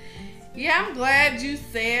 Yeah, I'm glad you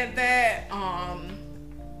said that.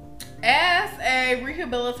 As a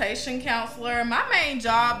rehabilitation counselor, my main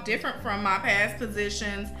job, different from my past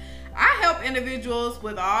positions, I help individuals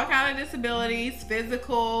with all kinds of disabilities,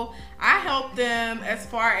 physical. I help them as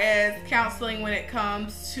far as counseling when it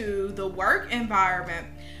comes to the work environment.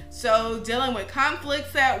 So dealing with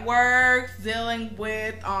conflicts at work, dealing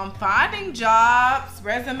with finding jobs,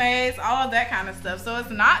 resumes, all of that kind of stuff. So it's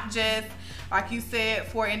not just, like you said,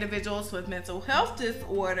 for individuals with mental health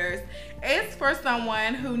disorders. It's for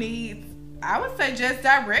someone who needs, I would say, just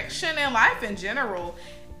direction in life in general.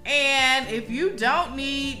 And if you don't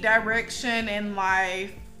need direction in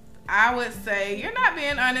life, I would say you're not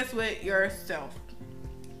being honest with yourself.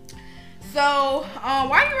 So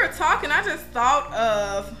while you were talking, I just thought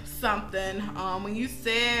of something when you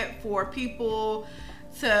said for people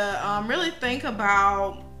to really think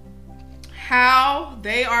about how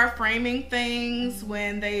they are framing things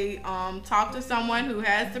when they talk to someone who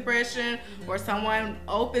has depression or someone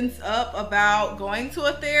opens up about going to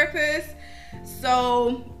a therapist.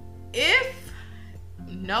 So if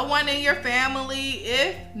no one in your family,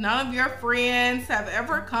 if none of your friends have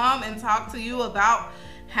ever come and talked to you about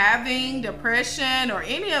having depression or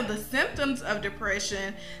any of the symptoms of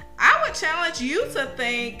depression, I would challenge you to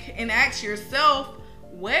think and ask yourself,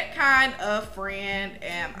 what kind of friend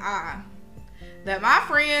am I? That my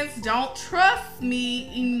friends don't trust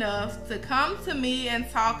me enough to come to me and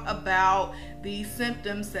talk about the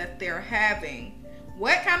symptoms that they're having.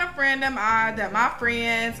 What kind of friend am I that my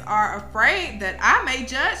friends are afraid that I may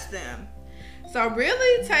judge them? So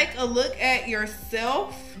really take a look at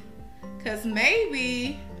yourself, because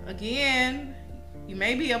maybe, again, you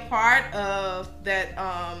may be a part of that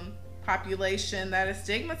population that is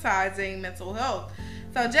stigmatizing mental health.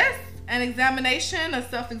 So just an examination, a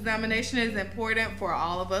self-examination is important for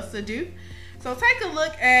all of us to do. So take a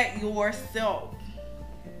look at yourself.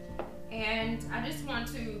 And I just want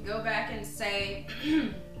to go back and say,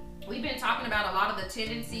 we've been talking about a lot of the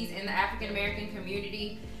tendencies in the African American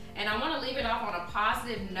community, and I want to leave it off on a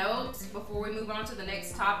positive note before we move on to the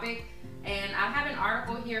next topic. And I have an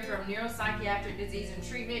article here from Neuropsychiatric Disease and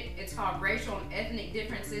Treatment. It's called Racial and Ethnic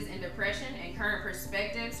Differences in Depression and Current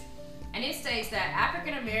Perspectives. And it states that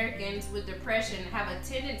African Americans with depression have a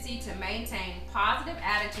tendency to maintain positive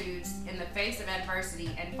attitudes in the face of adversity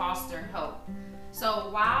and foster hope. So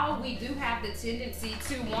while we do have the tendency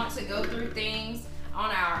to want to go through things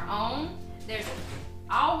on our own, there's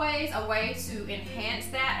always a way to enhance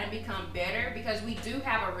that and become better, because we do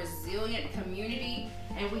have a resilient community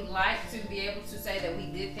and we like to be able to say that we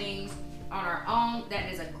did things on our own.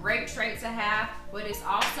 That is a great trait to have, but it's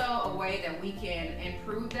also a way that we can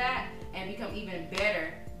improve that and become even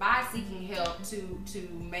better by seeking help to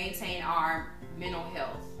maintain our mental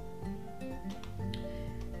health.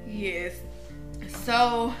 Yes.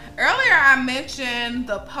 So earlier I mentioned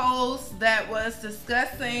the post that was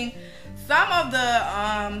discussing some of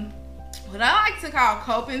the what I like to call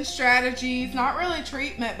coping strategies, not really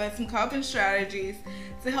treatment, but some coping strategies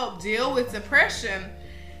to help deal with depression.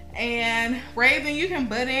 And Raven, you can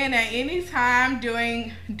butt in at any time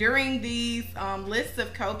during these lists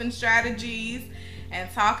of coping strategies and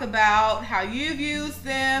talk about how you've used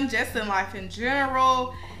them just in life in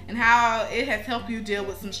general and how it has helped you deal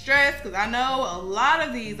with some stress, because I know a lot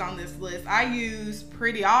of these on this list I use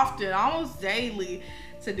pretty often, almost daily,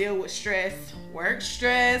 to deal with stress, work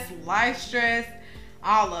stress, life stress,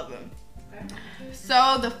 all of them. Okay.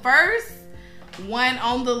 So the first one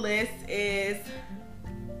on the list is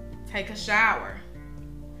take a shower.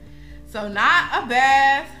 So not a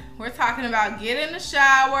bath. We're talking about get in the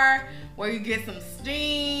shower where you get some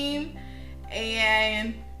steam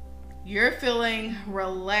and you're feeling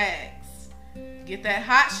relaxed. Get that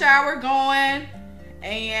hot shower going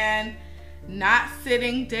and not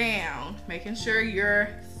sitting down, making sure you're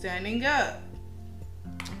standing up.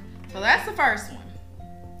 So that's the first one.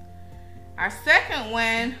 Our second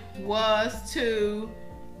one was to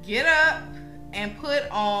get up and put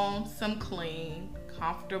on some clean,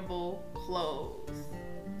 comfortable clothes.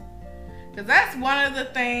 Because that's one of the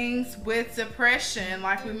things with depression,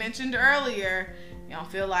 like we mentioned earlier. You don't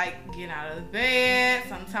feel like getting out of the bed.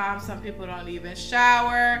 Sometimes some people don't even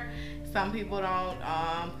shower. Some people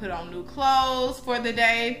don't put on new clothes for the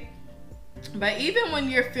day. But even when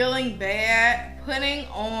you're feeling bad, putting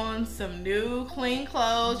on some new clean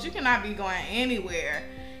clothes, you cannot be going anywhere.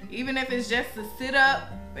 Even if it's just to sit up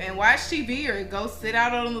and watch TV or go sit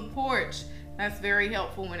out on the porch, that's very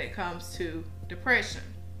helpful when it comes to depression.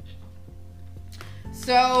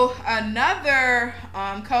 So another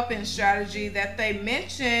coping strategy that they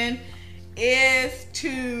mention is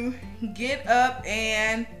to get up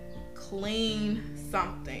and clean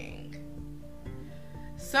something.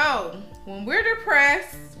 So when we're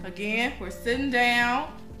depressed, again, we're sitting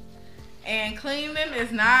down, and cleaning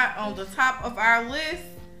is not on the top of our list,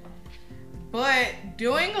 but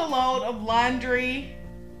doing a load of laundry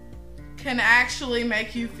can actually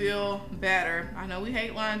make you feel better. I know we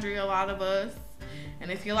hate laundry, a lot of us. And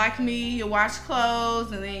if you're like me, you wash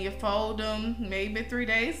clothes and then you fold them maybe 3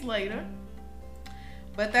 days later.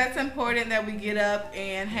 But that's important that we get up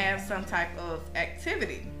and have some type of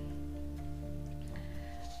activity.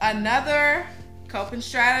 Another coping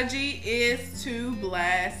strategy is to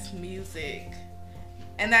blast music.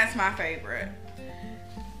 And that's my favorite.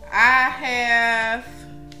 I have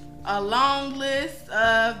a long list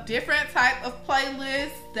of different type of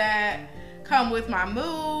playlists that come with my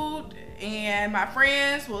mood. And my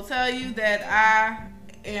friends will tell you that I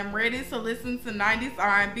am ready to listen to 90s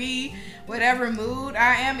R&B, whatever mood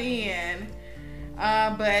I am in.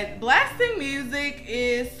 But blasting music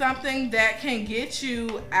is something that can get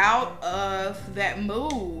you out of that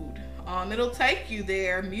mood. It'll take you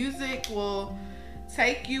there. Music will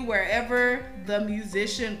take you wherever the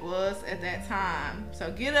musician was at that time.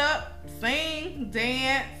 So get up, sing,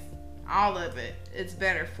 dance, all of it. It's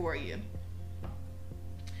better for you.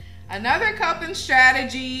 Another coping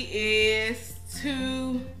strategy is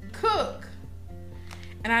to cook.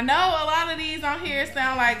 And I know a lot of these on here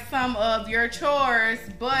sound like some of your chores,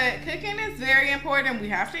 but cooking is very important. We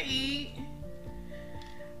have to eat.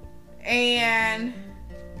 And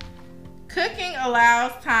Cooking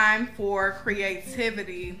allows time for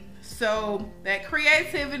creativity. So that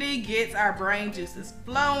creativity gets our brain juices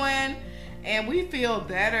flowing and we feel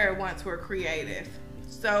better once we're creative.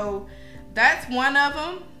 So that's one of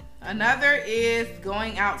them. Another is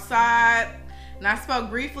going outside. And I spoke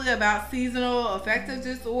briefly about seasonal affective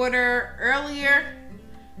disorder earlier.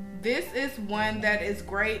 This is one that is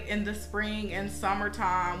great in the spring and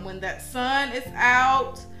summertime when that sun is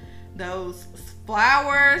out, those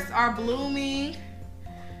flowers are blooming.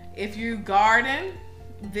 If you garden,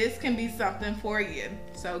 this can be something for you.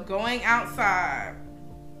 So going outside.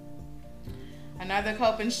 Another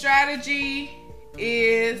coping strategy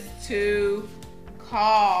is to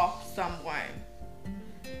call someone.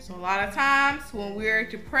 So a lot of times when we're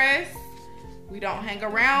depressed, we don't hang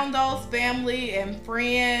around those family and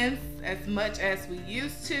friends as much as we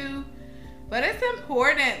used to. But it's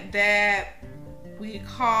important that we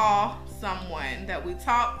call someone, that we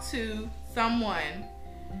talk to someone.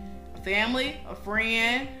 A family, a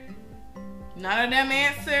friend. None of them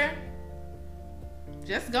answer.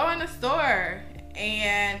 Just go in the store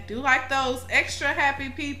and do like those extra happy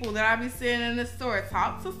people that I be seeing in the store.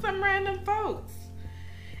 Talk to some random folks.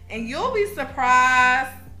 And you'll be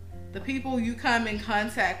surprised the people you come in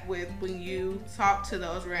contact with when you talk to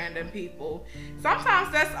those random people.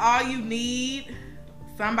 Sometimes that's all you need.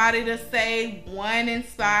 Somebody to say one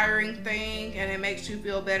inspiring thing and it makes you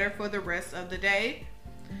feel better for the rest of the day.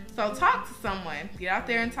 So talk to someone. Get out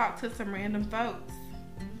there and talk to some random folks.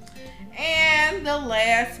 And the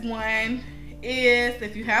last one is,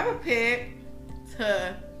 if you have a pet,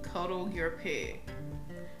 to cuddle your pet.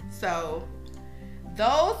 So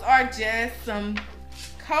those are just some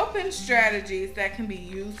coping strategies that can be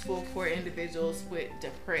useful for individuals with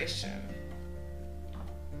depression.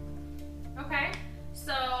 Okay,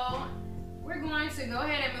 so we're going to go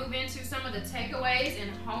ahead and move into some of the takeaways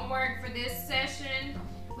and homework for this session.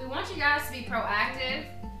 We want you guys to be proactive,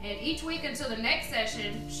 and each week until the next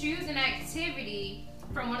session, choose an activity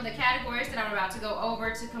from one of the categories that I'm about to go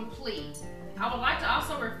over to complete. I would like to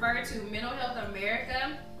also refer to Mental Health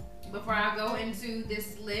America before I go into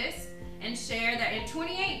this list and share that in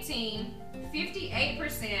 2018,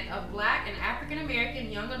 58% of Black and African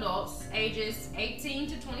American young adults ages 18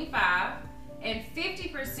 to 25 and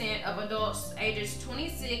 50% of adults ages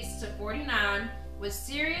 26 to 49 with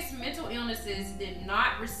serious mental illnesses did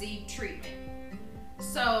not receive treatment.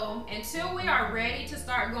 So until we are ready to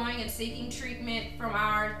start going and seeking treatment from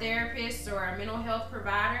our therapist or our mental health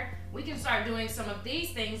provider, we can start doing some of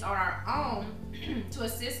these things on our own to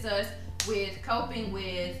assist us with coping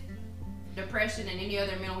with depression and any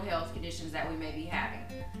other mental health conditions that we may be having.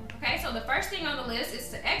 Okay, so the first thing on the list is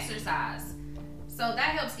to exercise. So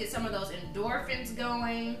that helps get some of those endorphins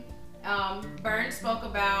going. Burns spoke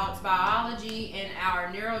about biology and our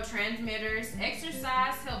neurotransmitters.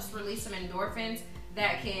 Exercise helps release some endorphins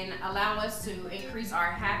that can allow us to increase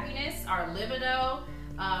our happiness, our libido,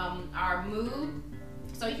 our mood.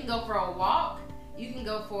 So you can go for a walk, you can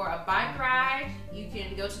go for a bike ride, you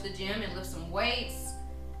can go to the gym and lift some weights,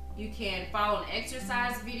 you can follow an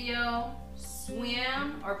exercise video,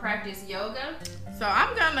 swim, or practice yoga. So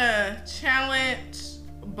I'm gonna challenge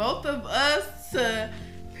both of us to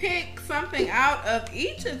pick something out of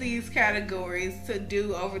each of these categories to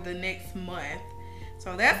do over the next month.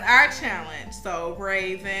 So that's our challenge. So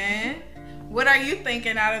Raven, what are you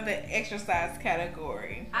thinking out of the exercise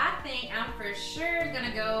category? I think I'm for sure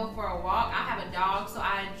gonna go for a walk. I have a dog, so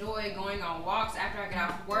I enjoy going on walks after I get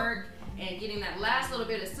off work and getting that last little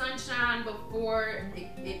bit of sunshine before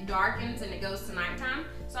it darkens and it goes to nighttime.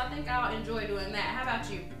 So I think I'll enjoy doing that. How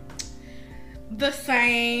about you? The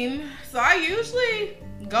same. So I usually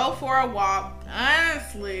go for a walk,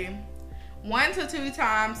 honestly, 1 to 2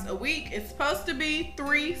 times a week. It's supposed to be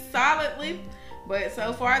 3 solidly, but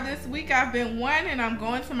so far this week I've been 1 and I'm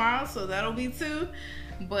going tomorrow, so that'll be 2.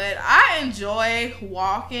 But I enjoy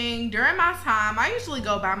walking during my time. I usually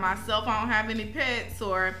go by myself. I don't have any pets,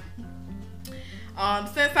 or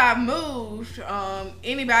since I've moved,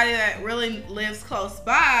 anybody that really lives close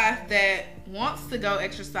by that wants to go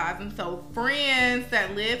exercising. So friends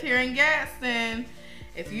that live here in Gadsden,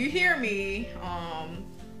 if you hear me,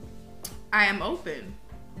 I am open.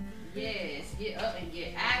 Yes, get up and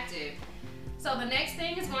get active. So the next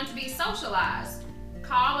thing is going to be socialize.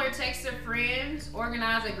 Call or text your friends,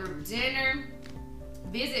 organize a group dinner,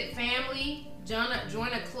 visit family, join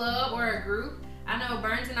a club or a group. I know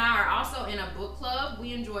Burns and I are also in a book club.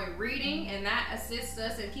 We enjoy reading, and that assists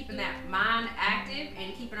us in keeping that mind active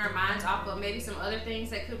and keeping our minds off of maybe some other things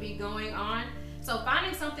that could be going on. So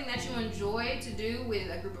finding something that you enjoy to do with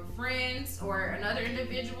a group of friends or another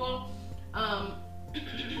individual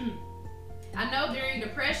I know during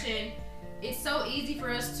depression, it's so easy for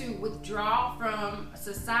us to withdraw from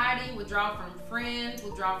society, withdraw from friends,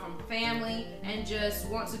 withdraw from family, and just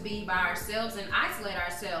want to be by ourselves and isolate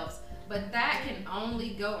ourselves. But that can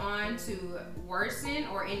only go on to worsen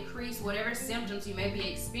or increase whatever symptoms you may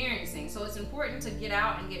be experiencing. So it's important to get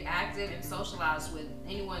out and get active and socialize with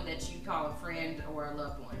anyone that you call a friend or a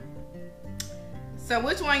loved one. So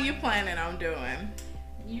which one you planning on doing?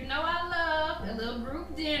 You know I love a little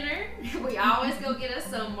group dinner. We always go get us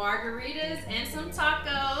some margaritas and some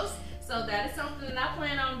tacos. So that is something that I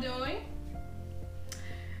plan on doing.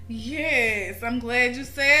 Yes, I'm glad you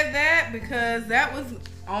said that because that was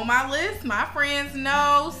on my list. My friends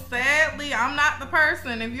know, sadly, I'm not the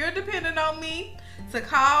person. If you're dependent on me to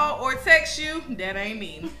call or text you, that ain't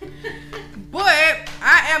me. But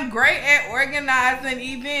I am great at organizing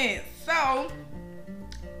events. So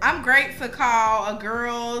I'm great to call a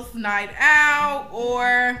girls' night out,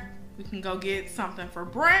 or we can go get something for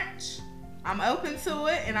brunch. I'm open to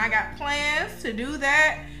it, and I got plans to do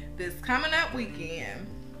that this coming up weekend.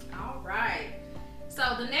 All right.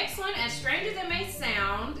 So the next one, as strange as it may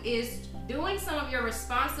sound, is doing some of your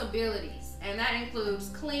responsibilities. And that includes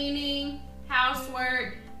cleaning,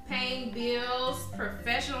 housework, paying bills,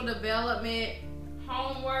 professional development,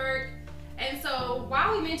 homework. And so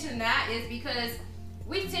why we mention that is because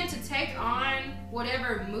we tend to take on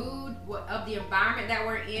whatever mood of the environment that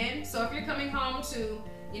we're in. So if you're coming home to,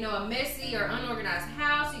 a messy or unorganized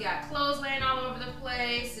house, you got clothes laying all over the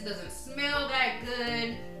place, it doesn't smell that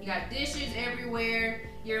good, you got dishes everywhere,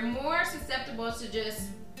 you're more susceptible to just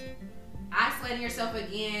isolating yourself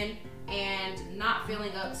again and not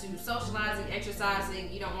feeling up to socializing,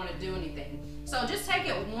 exercising. You don't want to do anything. So just take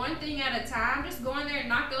it one thing at a time. Just go in there and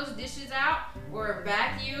knock those dishes out, or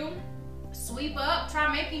vacuum, sweep up,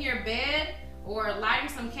 try making your bed or lighting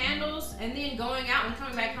some candles, and then going out and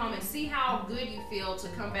coming back home, and see how good you feel to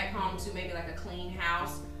come back home to maybe like a clean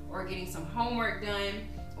house, or getting some homework done,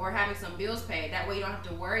 or having some bills paid. That way you don't have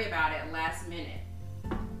to worry about it last minute.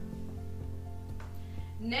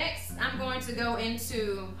 Next, I'm going to go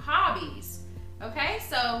into hobbies. Okay,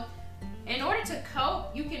 so in order to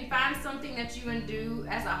cope, you can find something that you can do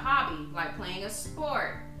as a hobby, like playing a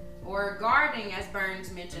sport, or gardening, as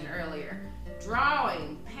Burns mentioned earlier,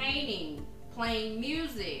 drawing, painting, playing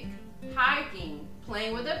music, hiking,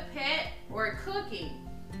 playing with a pet, or cooking.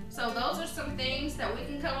 So those are some things that we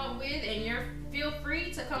can come up with, and feel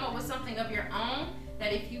free to come up with something of your own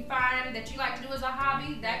that if you find that you like to do as a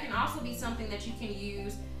hobby, that can also be something that you can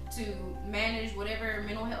use to manage whatever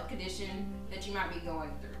mental health condition that you might be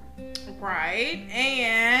going through. Right,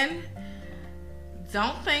 and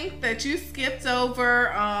don't think that you skipped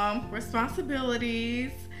over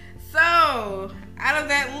responsibilities. So, out of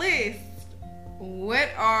that list, what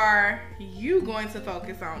are you going to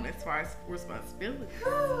focus on as far as responsibilities?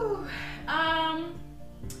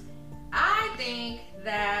 I think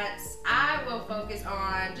that I will focus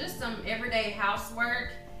on just some everyday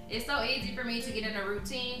housework. It's so easy for me to get in a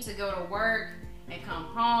routine, to go to work and come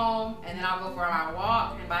home, and then I'll go for my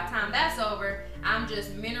walk, and by the time that's over, I'm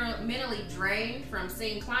just mentally drained from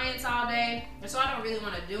seeing clients all day, and so I don't really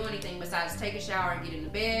want to do anything besides take a shower and get into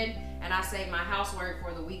bed, and I save my housework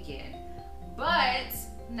for the weekend. But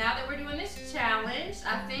now that we're doing this challenge,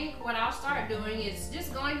 I think what I'll start doing is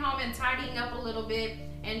just going home and tidying up a little bit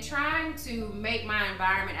and trying to make my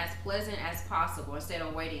environment as pleasant as possible instead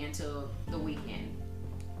of waiting until the weekend.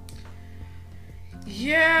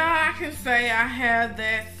 Yeah, I can say I have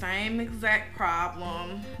that same exact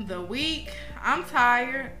problem. The week, I'm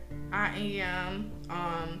tired. I am.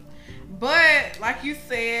 But like you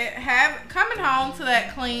said, coming home to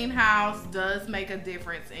that clean house does make a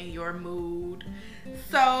difference in your mood.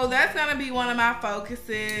 So that's gonna be one of my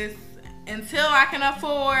focuses. Until I can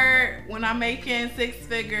afford, when I'm making six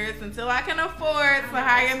figures, until I can afford to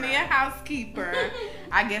hire me a housekeeper,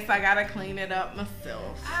 I guess I gotta clean it up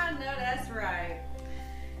myself. I know that's right.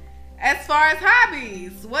 As far as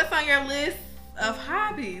hobbies, what's on your list of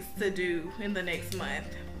hobbies to do in the next month?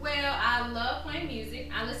 Well, I love playing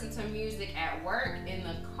music. I listen to music at work, in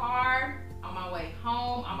the car, on my way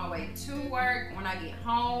home, on my way to work, when I get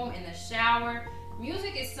home, in the shower.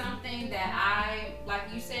 Music is something that like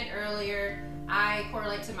you said earlier, I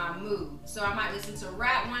correlate to my mood. So I might listen to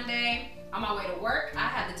rap one day. On my way to work, I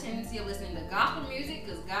have the tendency of listening to gospel music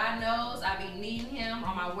because God knows I be needing him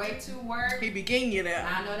on my way to work. He be getting you there.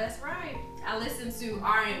 I know that's right. I listen to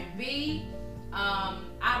R&B.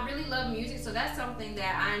 I really love music, so that's something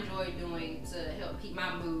that I enjoy doing to help keep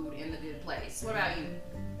my mood in the good place. What about you?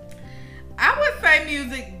 I would say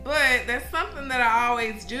music, but that's something that I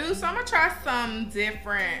always do. So I'm gonna try something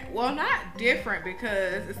different. Well, not different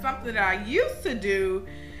because it's something that I used to do,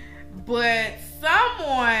 but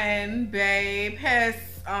someone, babe, has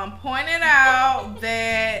pointed out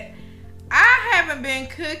that I haven't been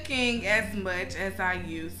cooking as much as I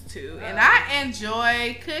used to. And I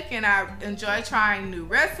enjoy cooking. I enjoy trying new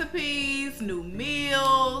recipes, new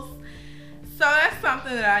meals. So that's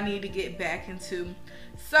something that I need to get back into.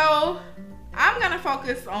 So I'm going to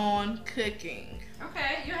focus on cooking.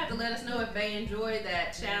 Okay, you have to let us know if they enjoyed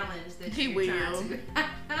that challenge that He you're will. trying to.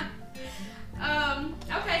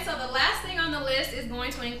 Okay, so the last thing on the list is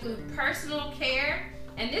going to include personal care.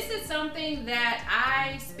 And this is something that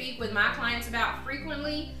I speak with my clients about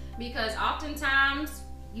frequently because oftentimes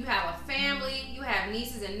you have a family, you have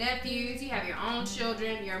nieces and nephews, you have your own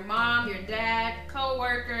children, your mom, your dad,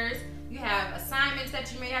 co-workers, you have assignments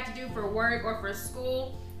that you may have to do for work or for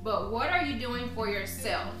school. But what are you doing for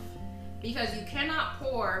yourself? Because you cannot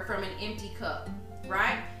pour from an empty cup,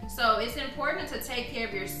 right? So it's important to take care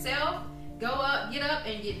of yourself. Get up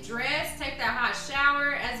and get dressed. Take that hot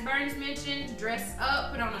shower, as Burns mentioned. Dress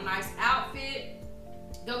up, put on a nice outfit.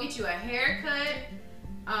 Go get you a haircut.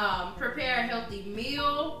 Prepare a healthy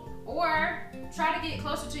meal. Or try to get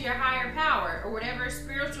closer to your higher power or whatever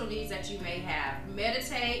spiritual needs that you may have.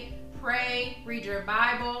 Meditate, pray, read your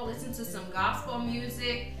Bible, listen to some gospel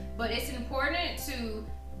music. But it's important to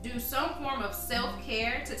do some form of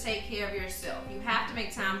self-care to take care of yourself. You have to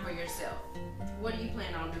make time for yourself. What do you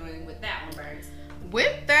plan on doing with that one, Burns?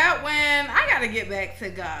 With that one, I got to get back to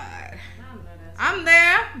God. I'm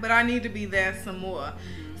there, but I need to be there some more.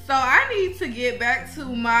 Mm-hmm. So I need to get back to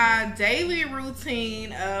my daily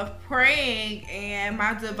routine of praying and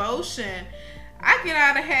my devotion. I get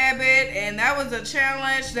out of habit, and that was a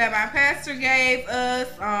challenge that my pastor gave us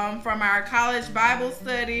from our college Bible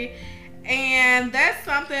study. And that's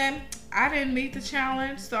something I didn't meet the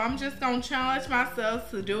challenge, so I'm just going to challenge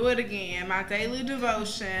myself to do it again. My daily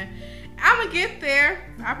devotion. I'm going to get there.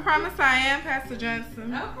 I promise I am, Pastor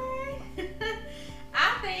Johnson. Okay.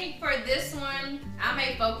 I think for this one, I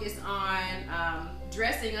may focus on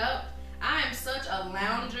dressing up. I am such a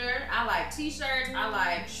lounger. I like t-shirts, I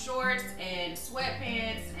like shorts and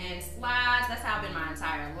sweatpants and slides. That's how I've been my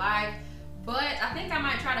entire life. But I think I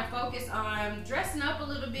might try to focus on dressing up a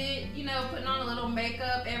little bit, you know, putting on a little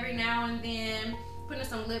makeup every now and then, putting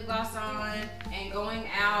some lip gloss on and going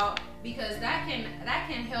out, because that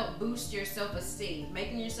can help boost your self-esteem,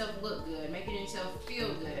 making yourself look good, making yourself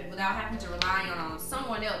feel good without having to rely on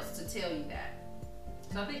someone else to tell you that.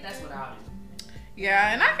 So I think that's what I'll do.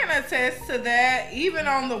 Yeah, and I can attest to that. Even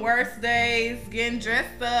on the worst days, getting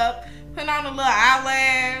dressed up, putting on a little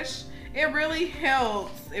eyelash, it really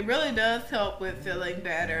helps. It really does help with feeling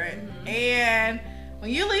better. Mm-hmm. And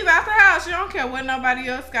when you leave out the house, you don't care what nobody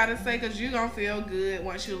else got to say, because you're going to feel good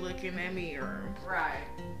once you look in that mirror. Right.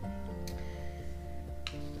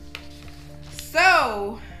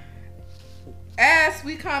 So, as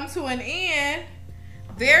we come to an end,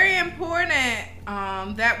 very important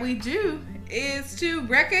that we do is to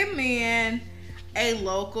recommend a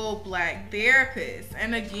local Black therapist.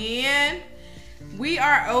 And again, we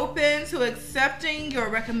are open to accepting your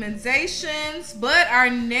recommendations, but our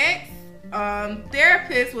next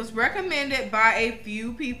therapist was recommended by a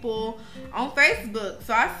few people on Facebook.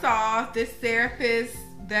 So I saw this therapist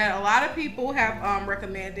that a lot of people have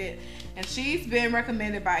recommended, and she's been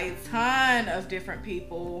recommended by a ton of different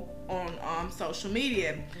people on social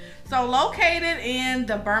media. So located in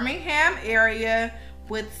the Birmingham area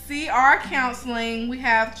with CR Counseling, we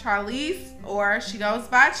have Charlize, or she goes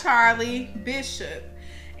by Charlie Bishop.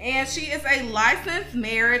 And she is a licensed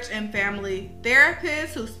marriage and family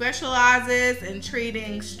therapist who specializes in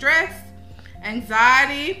treating stress,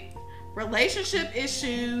 anxiety, relationship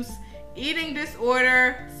issues, eating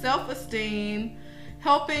disorder, self-esteem,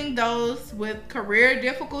 helping those with career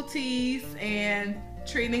difficulties, and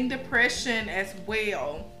treating depression as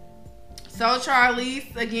well. So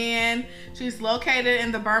Charlize, again, she's located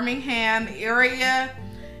in the Birmingham area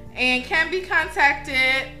and can be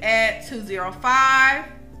contacted at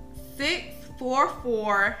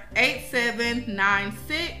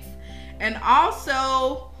 205-644-8796, and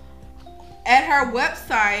also at her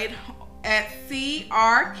website at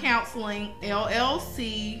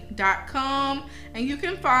crcounselingllc.com, and you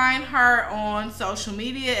can find her on social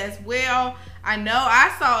media as well. I know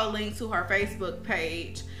I saw a link to her Facebook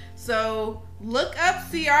page. So look up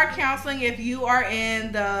CR Counseling if you are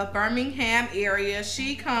in the Birmingham area.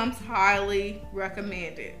 She comes highly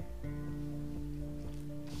recommended.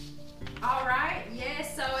 All right,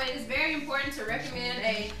 yes, so it is very important to recommend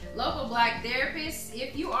a local Black therapist.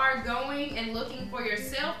 If you are going and looking for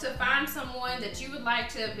yourself to find someone that you would like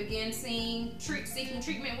to begin seeking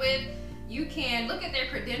treatment with, you can look at their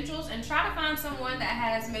credentials and try to find someone that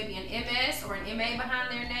has maybe an MS or an MA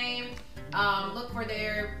behind their name. Look for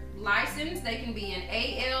their license. They can be an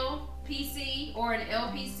ALPC or an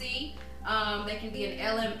LPC. They can be an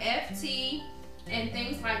LMFT and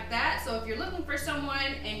things like that. So if you're looking for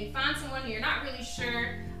someone and you find someone and you're not really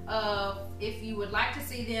sure of if you would like to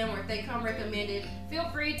see them or if they come recommended, feel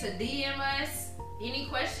free to DM us any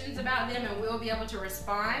questions about them and we'll be able to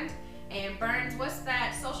respond. And Burns, what's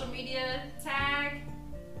that social media tag?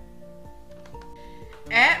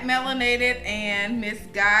 At Melanated and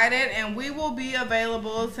Misguided, and we will be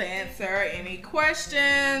available to answer any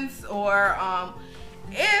questions, or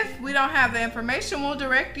if we don't have the information, we'll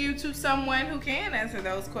direct you to someone who can answer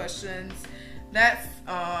those questions. That's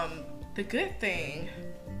the good thing.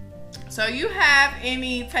 So you have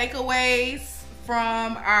any takeaways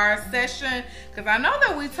from our session? Because I know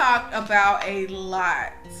that we talked about a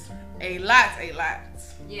lot.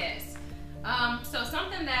 Yes. So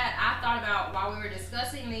something that I thought about while we were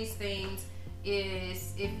discussing these things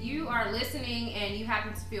is, if you are listening and you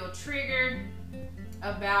happen to feel triggered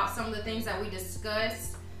about some of the things that we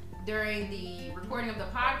discussed during the recording of the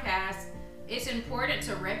podcast, it's important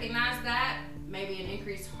to recognize that. Maybe an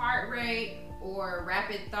increased heart rate or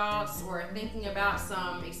rapid thoughts or thinking about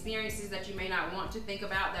some experiences that you may not want to think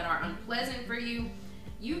about that are unpleasant for you.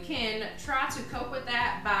 You can try to cope with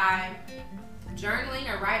that by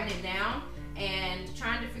journaling or writing it down and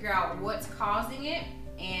trying to figure out what's causing it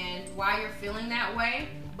and why you're feeling that way.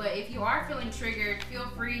 But if you are feeling triggered, feel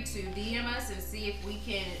free to DM us and see if we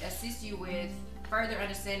can assist you with further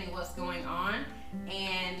understanding what's going on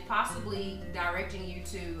and possibly directing you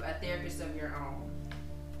to a therapist of your own.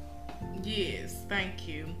 Yes, thank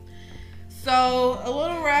you. So a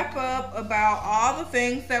little wrap up about all the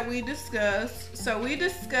things that we discussed. So we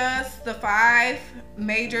discussed the 5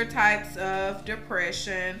 major types of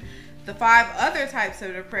depression, the 5 other types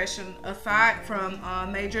of depression aside from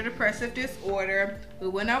major depressive disorder. We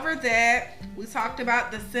went over that. We talked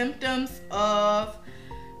about the symptoms of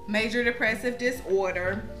major depressive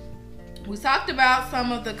disorder. We talked about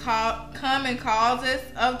some of the common causes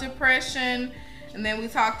of depression. And then we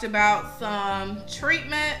talked about some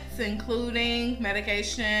treatments, including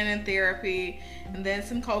medication and therapy, and then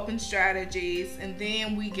some coping strategies. And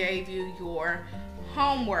then we gave you your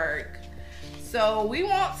homework. So we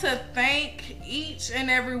want to thank each and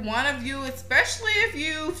every one of you, especially if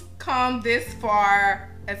you've come this far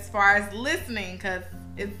as listening, because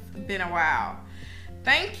it's been a while.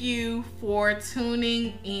 Thank you for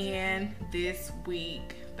tuning in this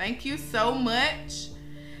week. Thank you so much.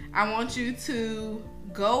 I want you to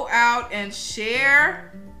go out and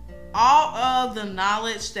share all of the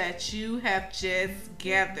knowledge that you have just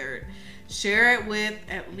gathered. Share it with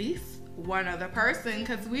at least one other person,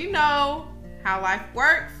 because we know how life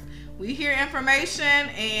works. We hear information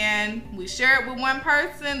and we share it with one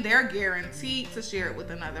person, they're guaranteed to share it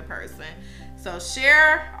with another person. So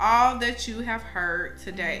share all that you have heard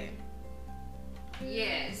today.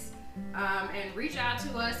 Yes. And reach out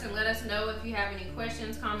to us and let us know if you have any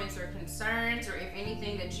questions, comments, or concerns, or if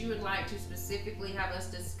anything that you would like to specifically have us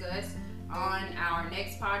discuss on our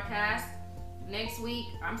next podcast. Next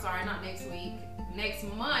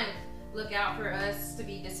month, look out for us to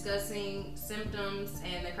be discussing symptoms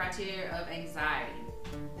and the criteria of anxiety.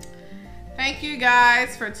 Thank you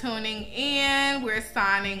guys for tuning in. We're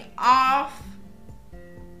signing off.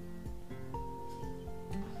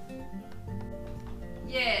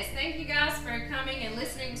 Yes, thank you guys for coming and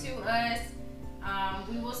listening to us.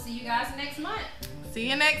 We will see you guys next month. See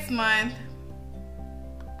you next month.